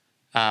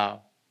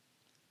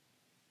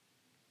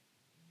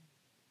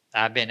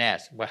 I've been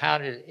asked, well,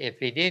 if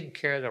he didn't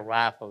carry the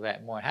rifle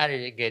that morning, how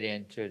did it get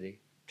into the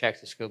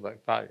Texas School Book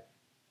Depository?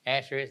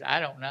 Answer is,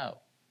 I don't know.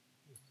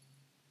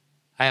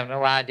 I have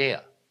no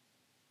idea.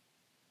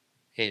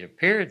 It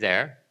appeared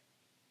there,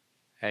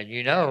 and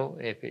you know,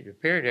 if it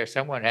appeared there,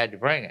 someone had to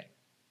bring it.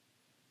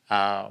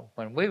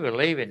 When we were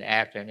leaving the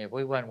afternoon, if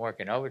we wasn't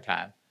working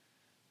overtime,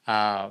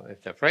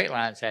 if the freight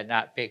lines had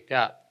not picked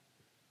up,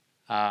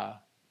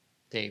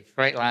 the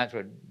freight lines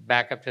would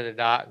back up to the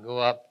dock, go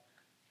up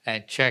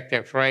and check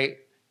their freight,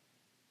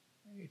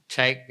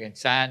 take and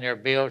sign their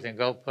bills and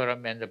go put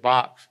them in the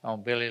box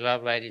on Billy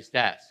Lovelady's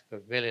desk,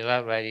 because Billy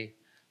Lovelady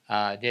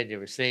did the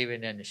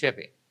receiving and the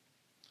shipping.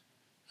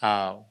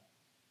 But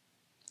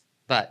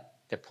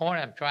the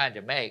point I'm trying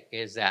to make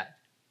is that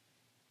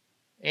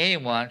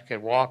anyone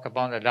could walk up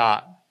on the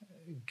dock,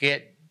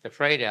 get the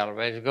freight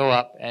elevator, go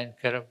up, and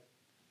could have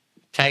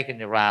taken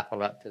the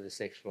rifle up to the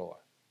 6th floor.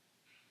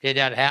 Did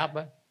that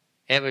happen?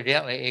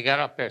 Evidently, it got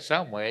up there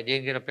somewhere. It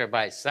didn't get up there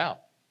by itself.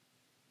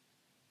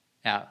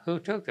 Now, who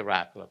took the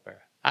rifle up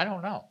there? I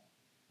don't know.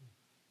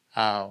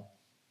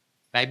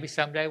 Maybe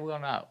someday we'll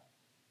know.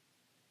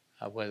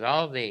 With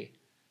all the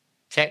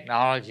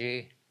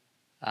technology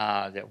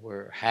that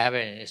we're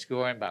having, and it's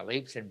growing by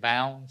leaps and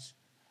bounds,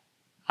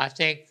 I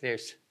think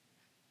there's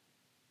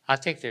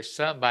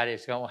somebody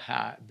that's going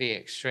to be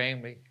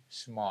extremely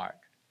smart,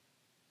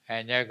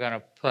 and they're going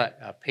to put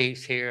a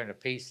piece here and a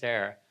piece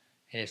there,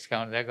 and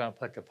they're going to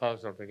put the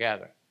puzzle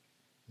together.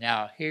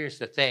 Now, here's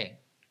the thing.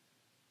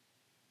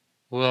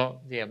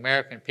 Will the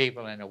American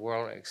people in the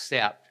world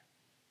accept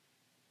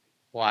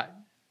what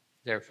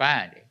they're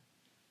finding?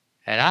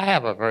 And I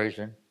have a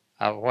version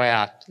of the way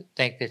I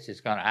think this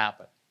is going to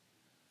happen.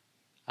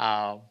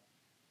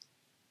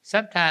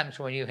 Sometimes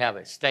when you have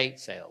estate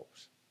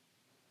sales,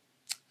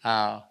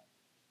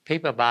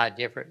 people buy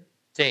different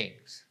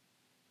things.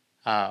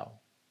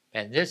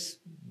 And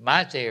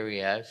my theory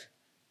is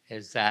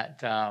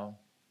that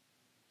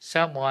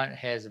someone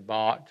has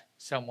bought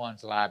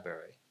someone's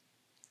library.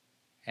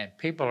 And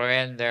people are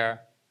in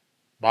there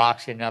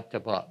boxing up the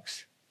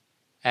books.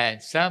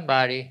 And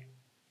somebody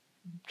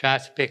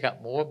tries to pick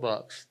up more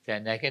books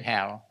than they can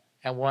handle,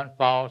 and one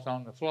falls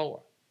on the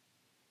floor.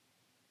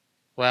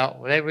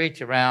 Well, they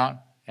reach around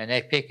and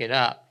they pick it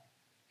up,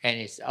 and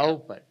it's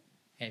open.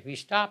 And if you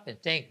stop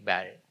and think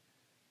about it,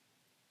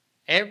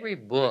 every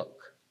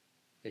book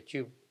that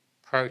you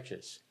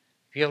purchase,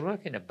 if you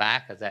look in the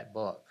back of that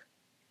book,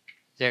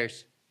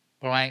 there's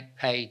blank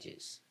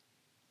pages.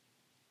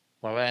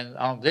 Well, and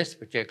on this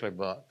particular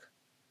book,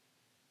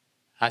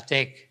 I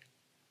think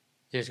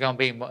there's going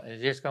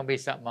to be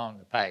something on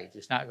the page.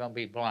 It's not going to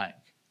be blank.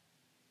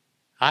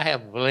 I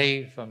have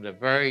believed from the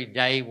very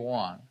day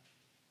one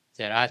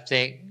that I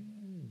think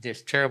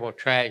this terrible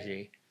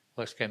tragedy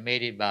was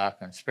committed by a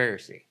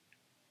conspiracy.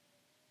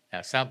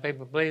 Now, some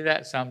people believe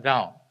that, some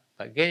don't.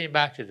 But getting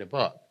back to the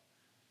book,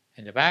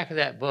 in the back of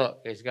that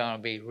book is going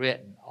to be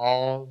written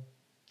all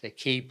the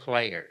key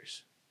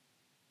players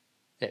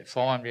that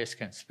formed this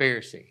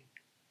conspiracy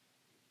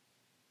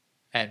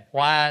and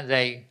why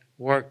they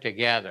worked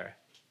together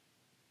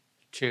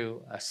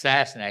to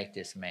assassinate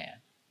this man.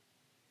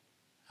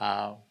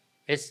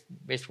 It's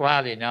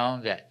widely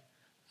known that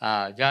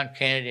John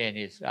Kennedy and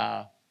his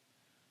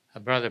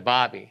brother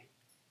Bobby,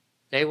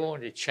 they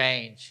wanted to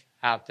change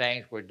how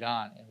things were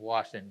done in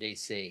Washington,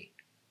 D.C.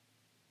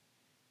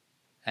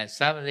 And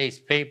some of these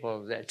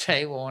people that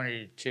they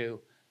wanted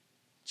to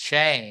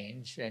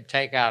change and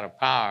take out of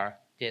power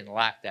didn't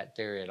like that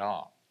theory at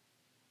all.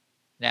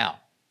 Now,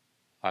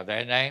 are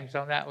there names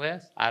on that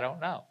list? I don't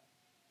know.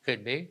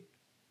 Could be,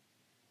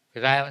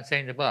 because I haven't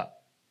seen the book.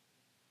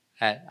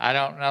 And I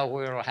don't know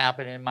where it'll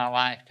happen in my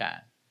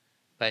lifetime.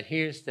 But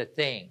here's the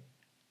thing.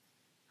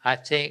 I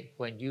think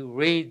when you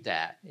read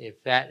that,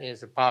 if that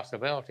is a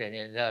possibility and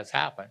it does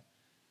happen,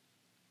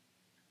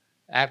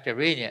 after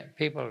reading it,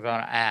 people are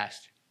going to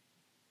ask,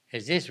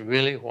 is this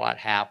really what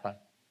happened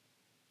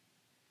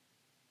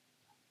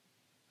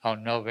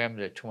on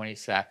November the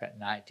 22nd,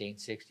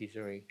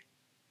 1963?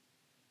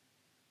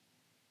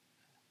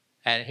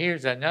 And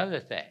here's another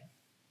thing.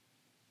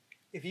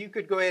 If you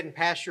could go ahead and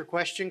pass your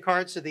question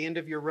cards to the end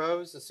of your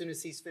rows, as soon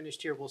as he's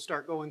finished here, we'll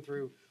start going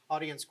through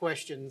audience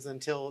questions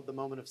until the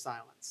moment of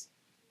silence.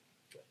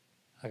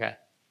 Okay.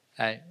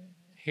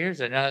 Here's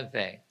another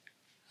thing.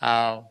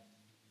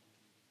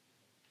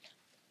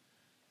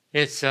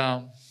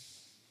 It'd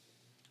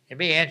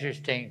be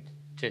interesting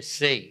to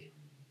see.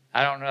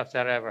 I don't know if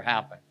that'll ever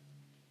happen.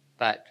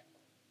 But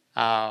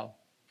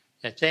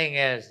the thing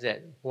is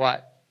that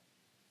what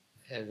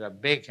is a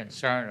big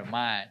concern of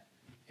mine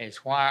is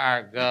why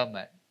our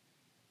government,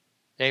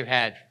 they've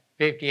had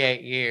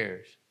 58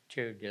 years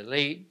to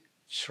delete,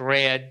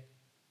 shred,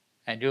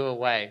 and do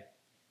away.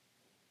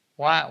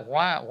 Why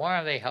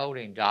are they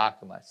holding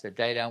documents that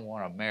they don't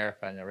want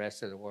America and the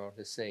rest of the world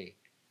to see?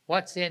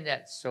 What's in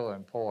that so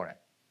important?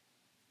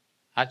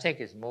 I think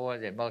it's more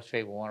than most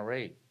people want to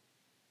read.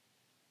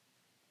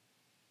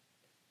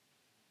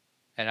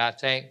 And I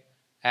think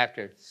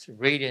after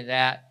reading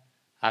that,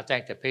 I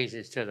think the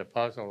pieces to the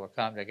puzzle will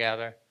come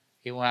together.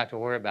 You won't have to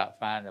worry about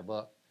finding a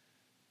book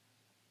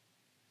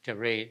to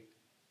read.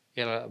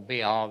 It'll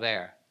be all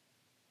there.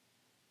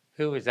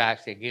 Who was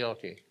actually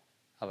guilty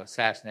of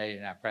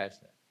assassinating our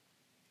president?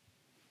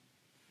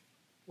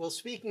 Well,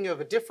 speaking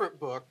of a different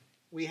book,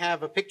 we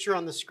have a picture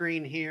on the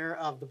screen here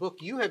of the book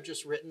you have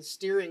just written,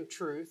 Steering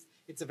Truth.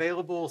 It's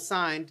available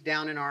signed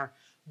down in our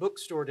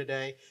bookstore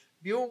today.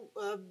 Buell,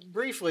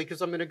 briefly,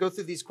 because I'm going to go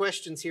through these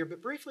questions here,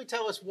 but briefly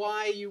tell us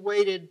why you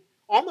waited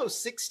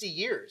almost 60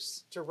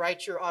 years to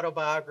write your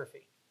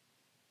autobiography.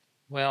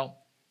 Well,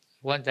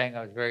 one thing,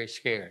 I was very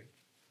scared.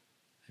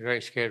 I was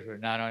very scared for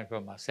not only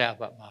for myself,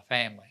 but my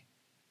family.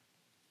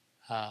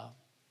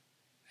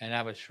 And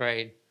I was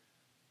afraid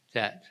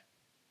that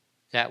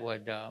that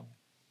would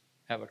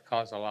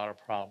cause a lot of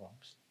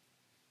problems.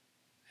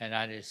 And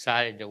I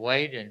decided to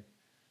wait, and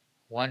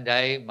one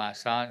day my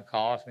son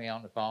calls me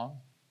on the phone,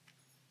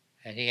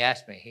 and he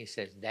asked me, he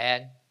says,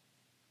 "Dad,"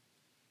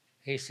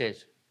 he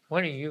says,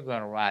 "when are you going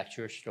to write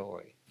your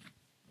story?"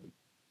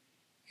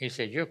 He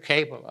said, "You're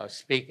capable of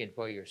speaking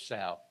for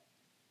yourself.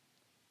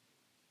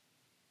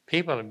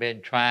 People have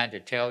been trying to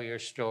tell your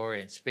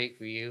story and speak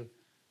for you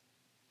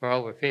for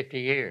over 50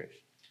 years.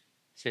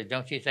 He said,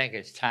 don't you think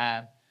it's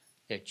time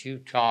that you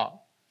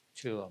talk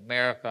to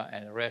America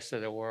and the rest of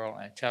the world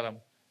and tell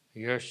them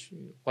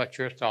what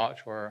your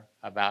thoughts were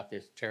about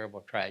this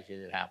terrible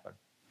tragedy that happened?"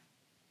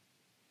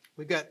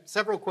 We've got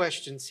several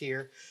questions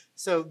here.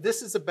 So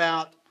this is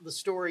about the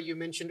story you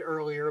mentioned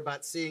earlier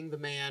about seeing the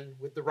man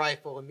with the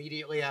rifle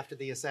immediately after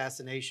the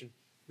assassination.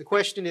 The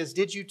question is,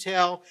 did you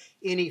tell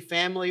any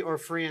family or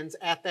friends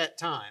at that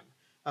time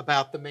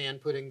about the man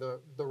putting the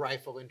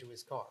rifle into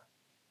his car?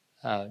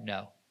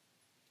 No.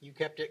 You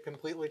kept it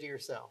completely to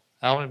yourself?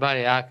 The only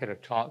body I could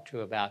have talked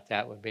to about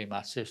that would be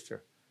my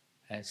sister.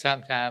 And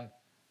sometime,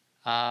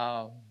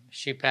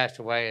 she passed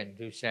away in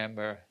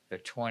December the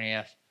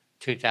 20th,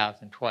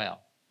 2012.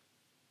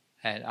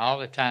 And all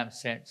the time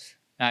since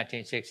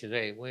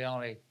 1963, we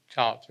only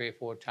talked 3 or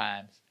 4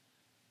 times,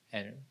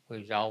 and we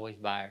was always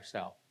by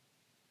ourselves.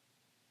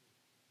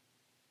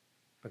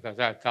 Because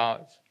our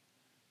thoughts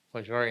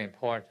was very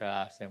important to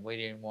us, and we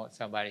didn't want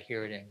somebody to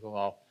hear it and go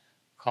off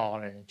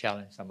calling and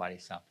telling somebody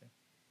something.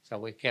 So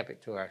we kept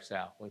it to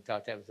ourselves. We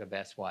thought that was the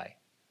best way.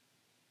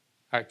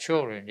 Our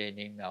children didn't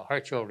even know. Her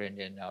children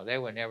didn't know. They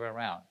were never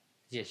around.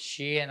 Just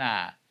she and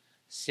I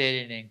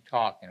sitting and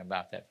talking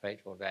about that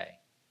fateful day.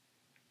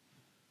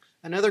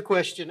 Another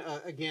question,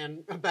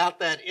 again, about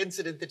that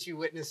incident that you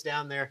witnessed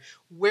down there.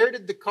 Where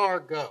did the car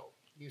go?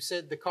 You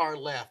said the car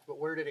left, but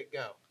where did it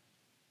go?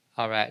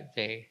 All right,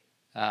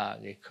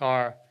 the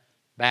car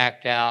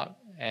backed out,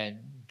 and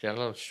the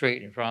little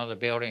street in front of the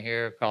building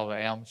here called the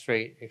Elm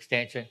Street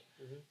Extension,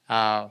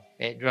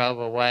 it drove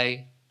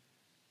away,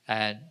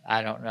 and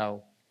I don't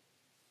know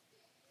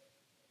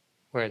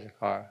where the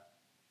car,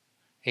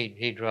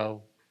 he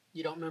drove.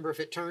 You don't remember if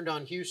it turned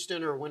on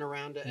Houston or went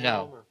around to Elm?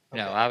 No,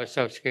 Okay. no, I was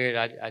so scared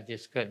I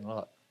just couldn't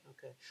look.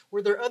 Okay.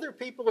 Were there other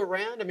people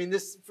around? I mean,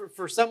 this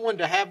for someone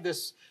to have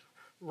this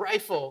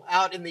rifle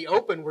out in the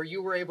open where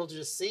you were able to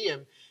just see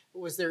him,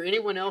 was there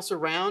anyone else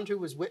around who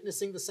was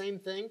witnessing the same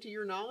thing to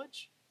your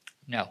knowledge?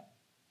 No.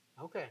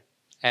 Okay.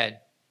 And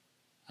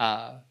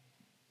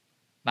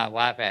my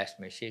wife asked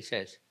me, she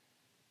says,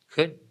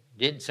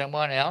 didn't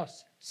someone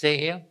else see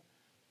him?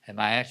 And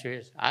my answer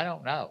is, I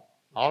don't know.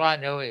 All I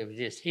know, it was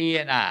just he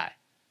and I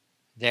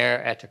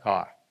there at the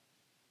car.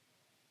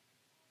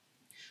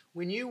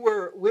 When you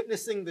were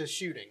witnessing the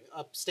shooting,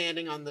 up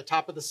standing on the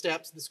top of the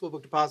steps of the School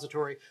Book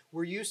Depository,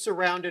 were you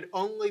surrounded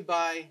only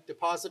by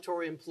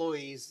depository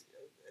employees?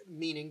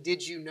 Meaning,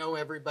 did you know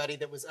everybody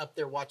that was up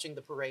there watching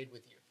the parade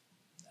with you?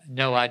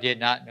 No, I did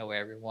not know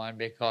everyone,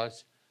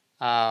 because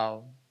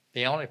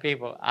the only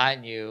people I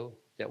knew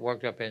that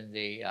worked up in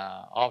the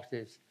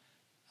offices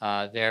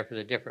there for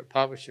the different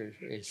publishers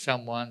is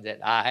someone that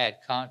I had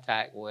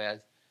contact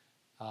with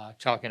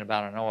talking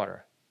about an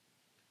order.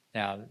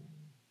 Now,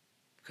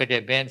 could there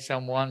have been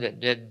someone that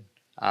didn't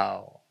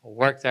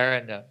work there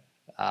in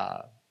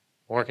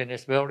work in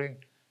this building,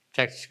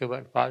 Texas School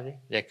Book Depository?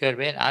 There could have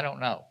been. I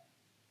don't know.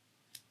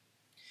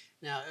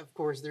 Now, of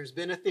course, there's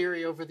been a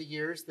theory over the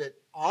years that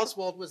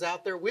Oswald was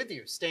out there with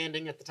you,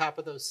 standing at the top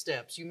of those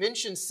steps. You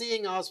mentioned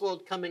seeing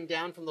Oswald coming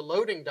down from the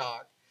loading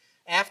dock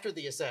after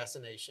the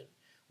assassination,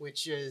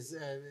 which is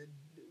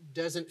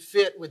doesn't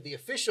fit with the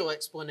official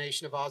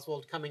explanation of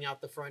Oswald coming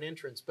out the front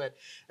entrance. But,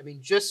 I mean,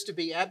 just to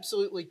be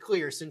absolutely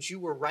clear, since you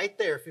were right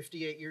there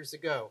 58 years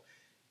ago,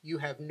 you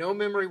have no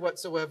memory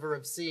whatsoever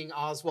of seeing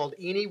Oswald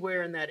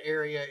anywhere in that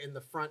area in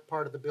the front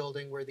part of the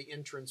building where the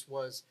entrance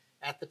was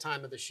at the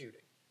time of the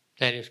shooting.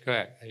 That is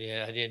correct.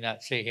 I did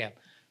not see him.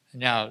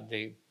 Now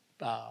the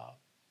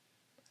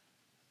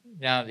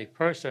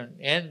person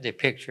in the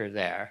picture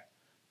there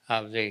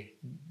of the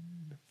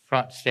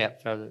front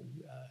steps of the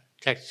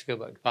Texas School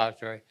Book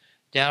Depository,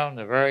 down on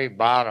the very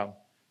bottom,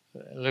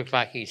 it looks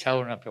like he's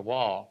holding up the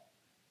wall,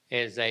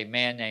 is a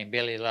man named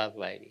Billy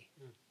Lovelady.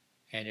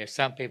 And there's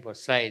some people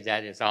say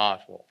that is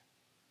Oswald.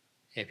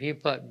 If you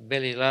put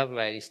Billy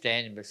Lovelady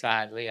standing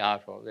beside Lee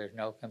Oswald, there's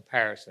no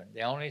comparison.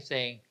 The only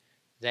thing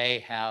they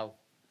have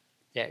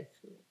that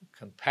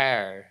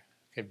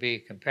could be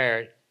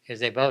compared is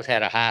they both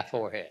had a high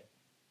forehead.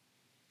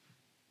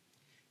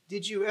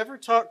 Did you ever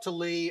talk to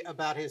Lee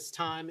about his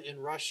time in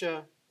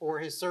Russia or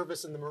his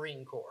service in the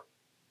Marine Corps?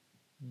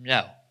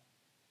 No.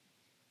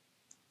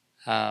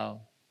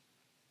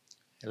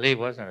 Lee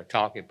wasn't a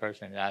talking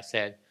person, as I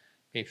said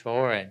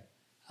before, and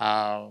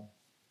I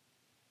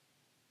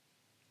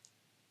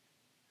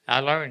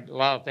learned a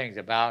lot of things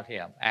about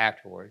him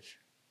afterwards.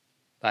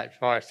 But as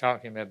far as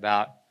talking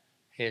about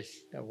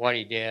what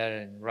he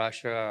did in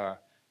Russia or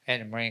in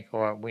the Marine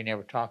Corps, we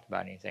never talked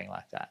about anything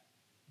like that.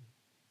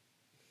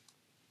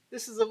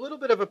 This is a little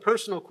bit of a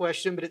personal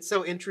question, but it's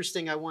so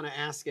interesting I want to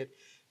ask it.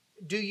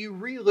 Do you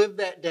relive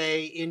that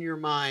day in your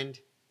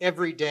mind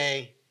every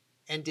day?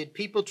 And did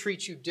people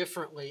treat you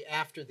differently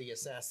after the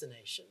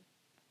assassination?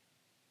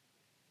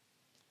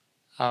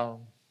 I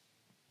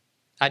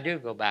do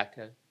go back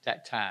to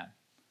that time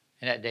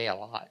and that day a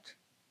lot.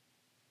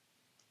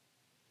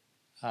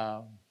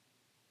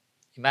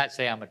 You might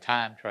say I'm a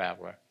time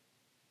traveler.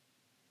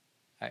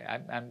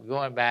 I'm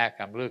going back,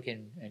 I'm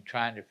looking and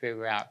trying to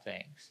figure out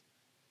things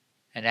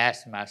and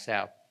asking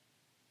myself,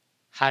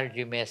 how did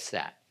you miss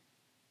that?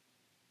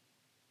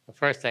 The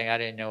first thing, I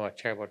didn't know a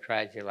terrible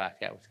tragedy like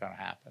that was going to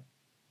happen.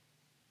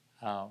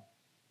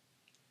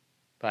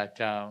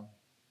 But I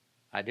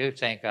do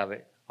think of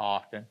it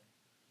often.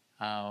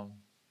 My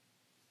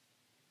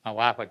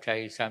wife will tell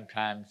you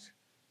sometimes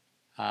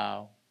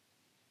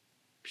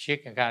she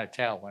can kind of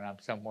tell when I'm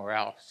somewhere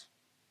else.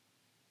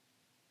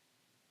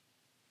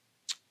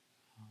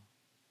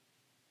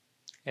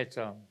 It's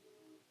a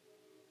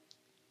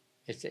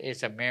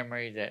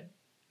memory that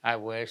I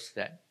wish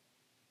that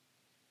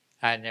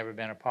I had never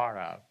been a part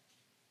of.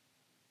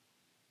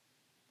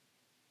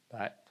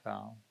 But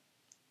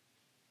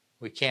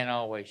we can't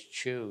always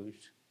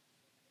choose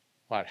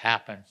what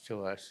happens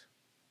to us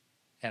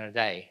in a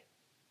day.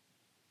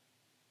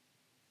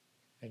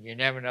 And you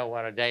never know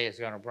what a day is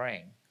going to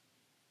bring.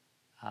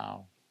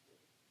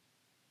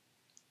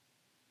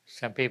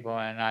 Some people,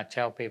 and I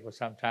tell people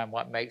sometimes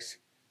what makes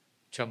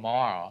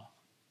tomorrow,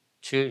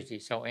 Tuesday,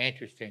 so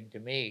interesting to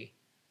me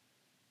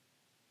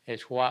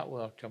is what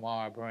will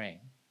tomorrow bring.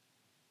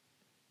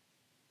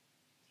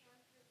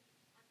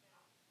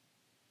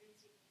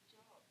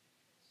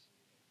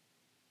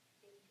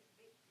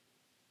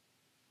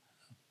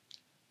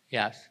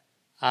 Yes.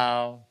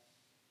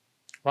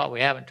 What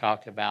we haven't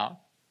talked about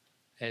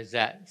is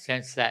that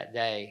since that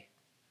day,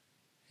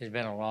 it's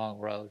been a long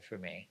road for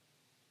me.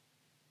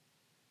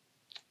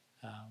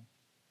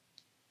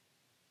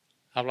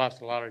 I've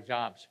lost a lot of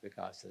jobs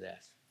because of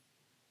this.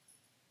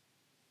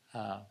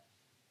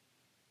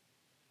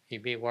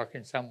 You'd be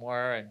working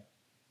somewhere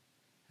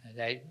and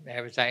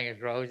everything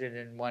is rosy,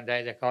 and one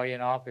day they call you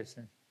in office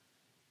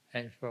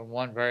and for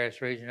one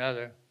various reason or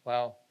other,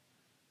 well,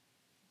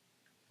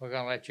 we're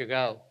going to let you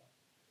go.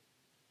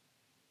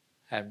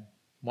 And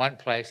one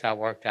place I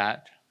worked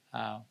at,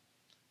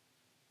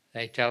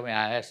 they told me,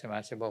 I asked them,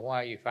 I said, well,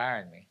 why are you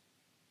firing me?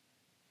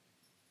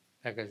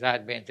 Because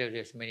I'd been through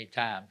this many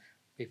times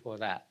before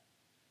that.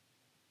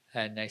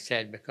 And they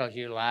said, because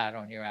you lied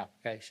on your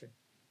application.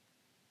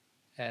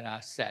 And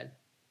I said,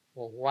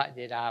 well, what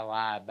did I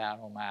lie about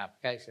on my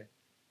application?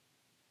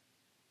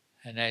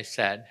 And they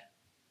said,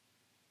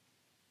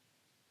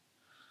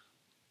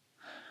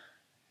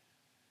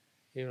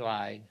 you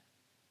lied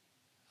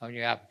on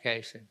your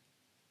application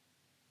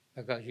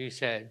because you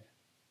said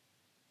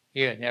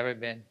you had never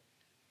been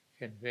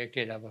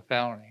convicted of a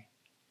felony.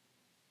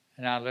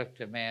 And I looked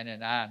the man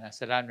in the eye and I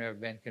said, I've never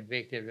been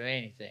convicted of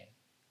anything.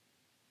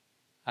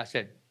 I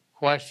said,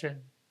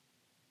 question?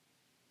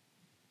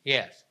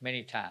 Yes,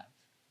 many times,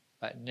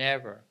 but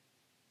never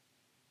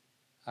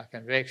a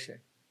conviction.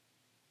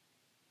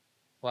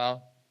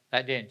 Well,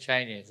 that didn't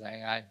change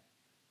anything.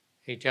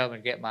 He told me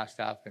to get my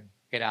stuff and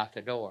get out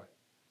the door.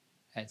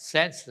 And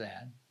since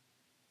then,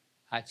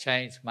 I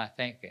changed my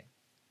thinking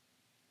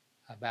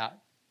about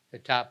the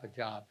type of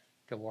jobs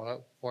to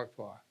work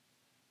for.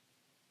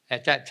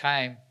 At that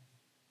time,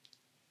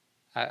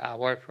 I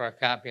worked for a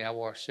company. I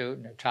wore a suit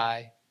and a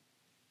tie.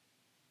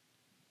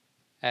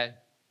 And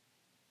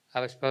I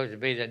was supposed to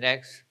be the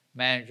next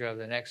manager of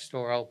the next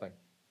store open.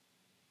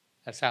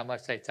 That's how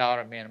much they thought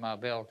of me and my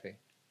ability.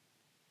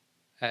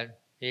 And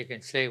you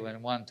can see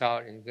when one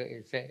thought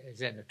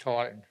is in the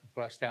toilet and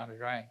flushed down the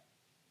drain.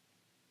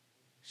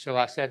 So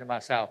I said to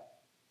myself,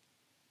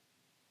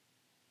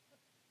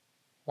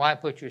 why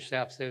put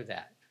yourself through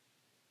that?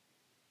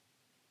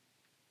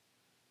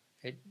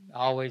 It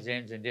always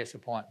ends in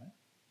disappointment.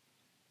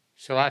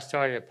 So I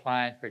started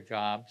applying for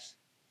jobs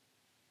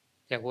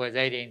where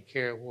they didn't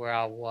care where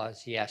I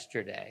was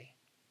yesterday.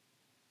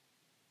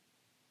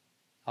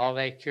 All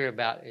they care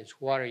about is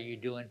what are you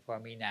doing for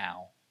me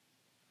now?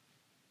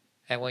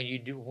 And when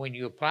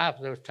you apply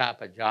for those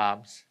type of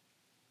jobs,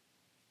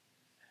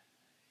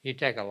 you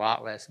take a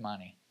lot less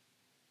money.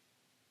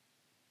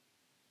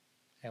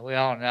 And we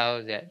all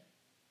know that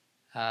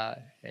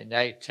And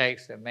it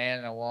takes a man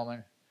and a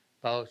woman,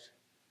 both,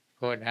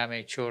 according to how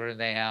many children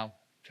they have,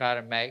 try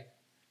to make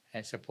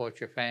and support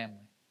your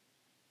family.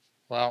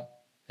 Well,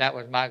 that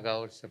was my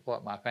goal, to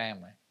support my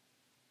family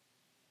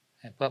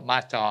and put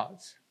my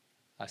thoughts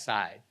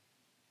aside.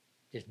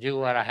 Just do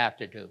what I have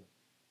to do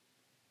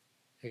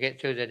to get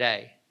through the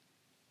day.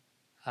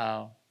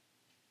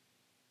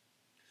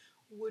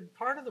 Would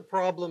part of the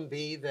problem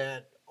be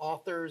that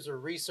authors or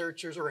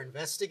researchers or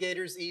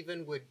investigators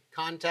even would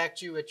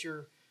contact you at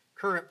your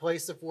current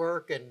place of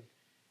work and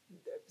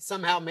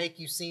somehow make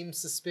you seem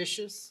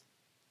suspicious?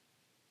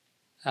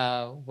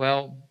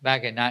 Well,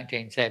 back in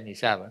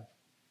 1977,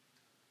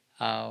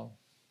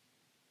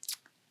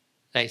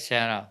 they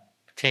sent a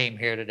team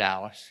here to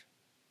Dallas.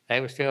 They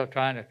were still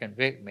trying to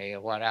convict me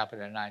of what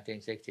happened in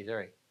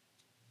 1963.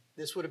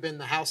 This would have been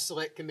the House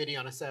Select Committee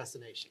on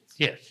Assassinations.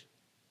 Yes.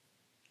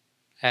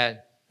 And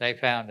they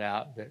found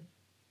out that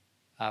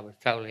I was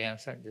totally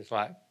innocent, just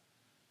like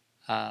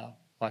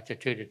what the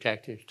two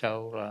detectives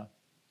told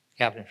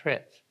Captain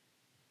Fritz.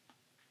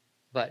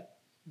 But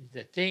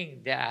the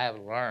thing that I have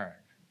learned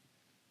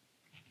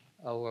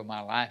over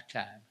my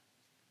lifetime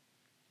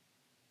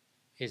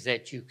is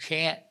that you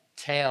can't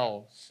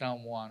tell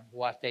someone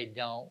what they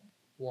don't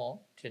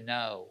want to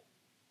know.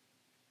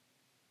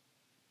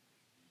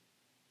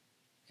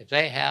 If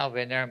they have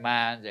in their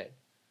mind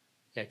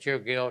that you're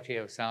guilty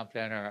of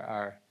something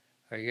or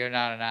you're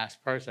not a nice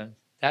person,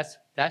 that's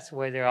the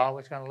way they're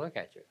always going to look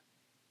at you.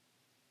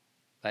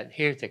 But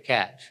here's the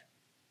catch.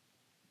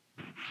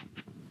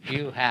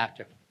 You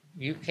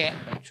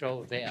can't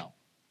control them,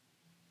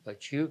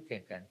 but you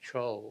can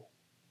control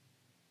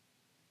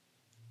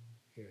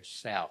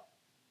yourself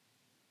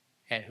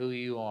and who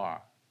you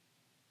are.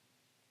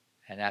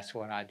 And that's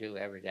what I do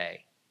every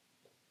day.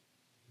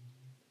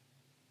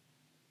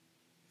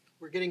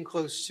 We're getting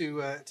close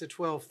to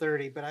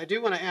 12:30, but I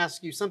do want to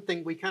ask you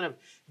something. We kind of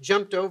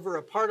jumped over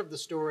a part of the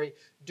story.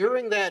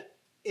 During that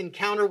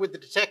encounter with the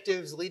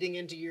detectives leading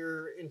into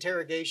your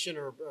interrogation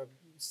or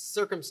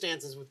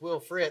circumstances with Will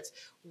Fritz,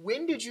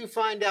 when did you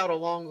find out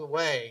along the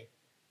way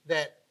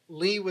that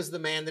Lee was the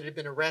man that had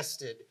been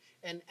arrested?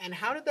 And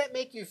how did that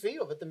make you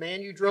feel that the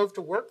man you drove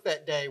to work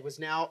that day was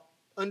now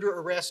under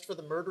arrest for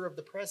the murder of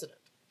the president?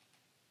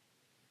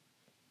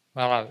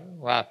 Well,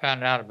 I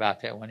found out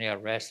about that when they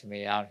arrested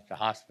me out at the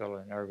hospital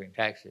in Irving,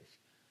 Texas.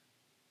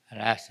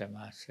 And I asked them,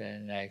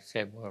 and they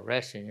said, we're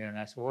arresting you. And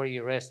I said, what are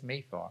you arresting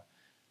me for?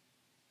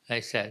 They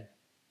said,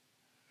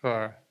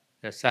 for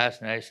the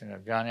assassination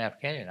of John F.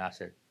 Kennedy. And I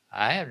said,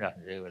 I have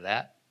nothing to do with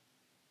that.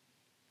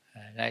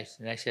 And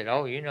they said,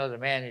 oh, you know the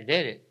man who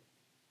did it.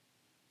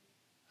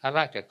 I'd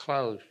like to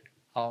close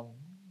on,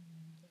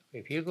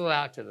 if you go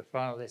out to the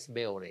front of this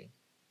building,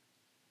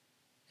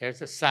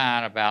 there's a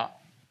sign about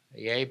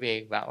yay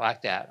big, about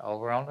like that,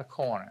 over on the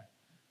corner.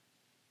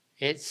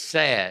 It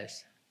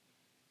says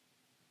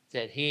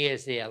that he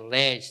is the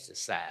alleged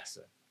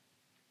assassin.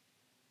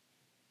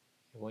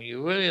 When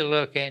you really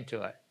look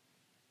into it,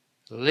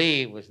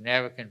 Lee was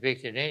never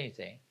convicted of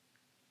anything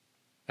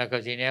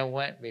because he never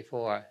went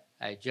before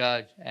a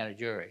judge and a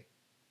jury.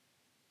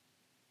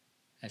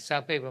 And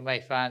some people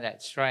may find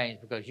that strange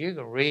because you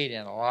can read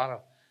in a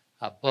lot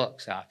of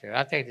books out there.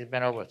 I think there's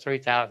been over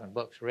 3,000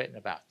 books written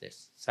about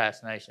this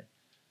assassination.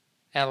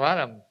 And a lot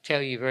of them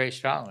tell you very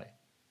strongly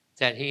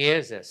that he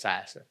is the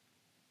assassin.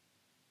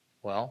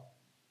 Well,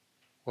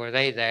 were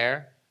they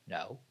there?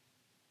 No.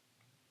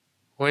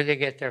 Where did they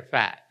get their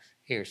facts?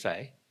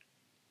 Hearsay.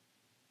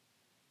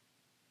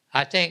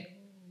 I think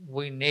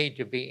we need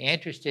to be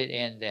interested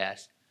in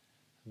this,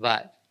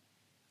 but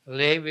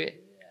leave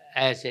it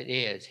as it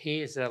is.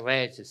 He is the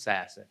alleged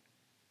assassin.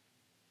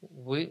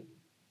 We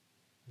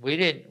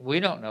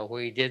don't know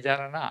whether he did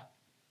that or not.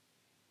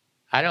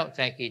 I don't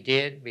think he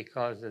did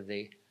because of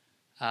the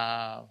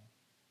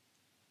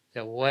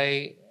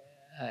way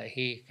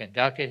he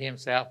conducted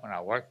himself when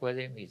I worked with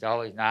him. He's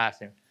always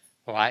nice and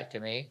polite to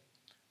me.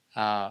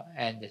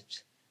 And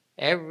it's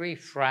every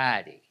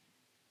Friday.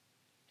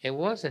 It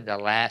wasn't the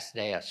last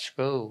day of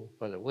school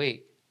for the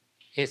week.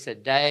 It's a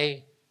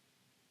day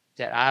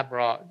that I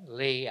brought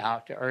Lee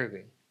out to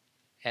Irving.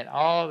 And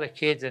all the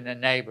kids in the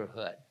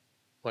neighborhood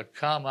would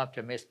come up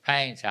to Miss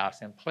Payne's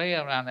house and play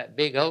around that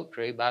big oak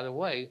tree, by the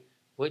way,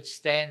 which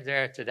stands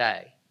there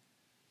today.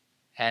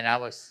 And I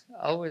was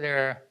over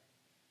there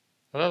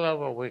a little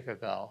over a week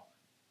ago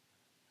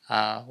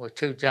with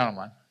two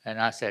gentlemen, and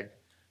I said,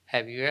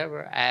 have you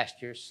ever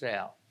asked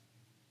yourself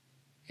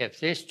if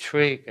this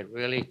tree could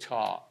really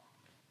talk,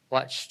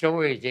 what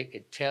stories it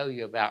could tell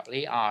you about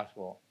Lee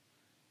Oswald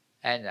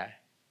and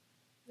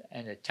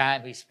the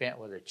time he spent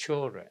with the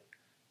children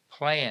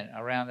playing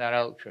around that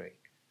oak tree?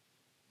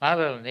 My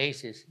little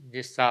nieces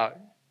just thought,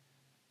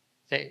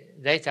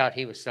 they thought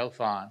he was so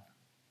fun.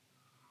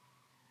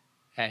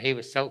 And he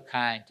was so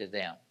kind to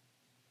them.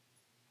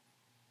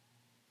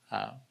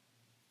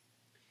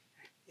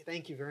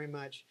 Thank you very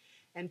much.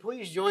 And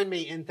please join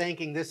me in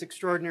thanking this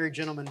extraordinary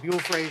gentleman, Buell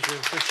Frazier,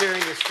 for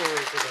sharing his story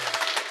today.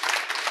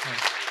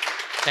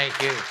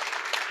 Thank you.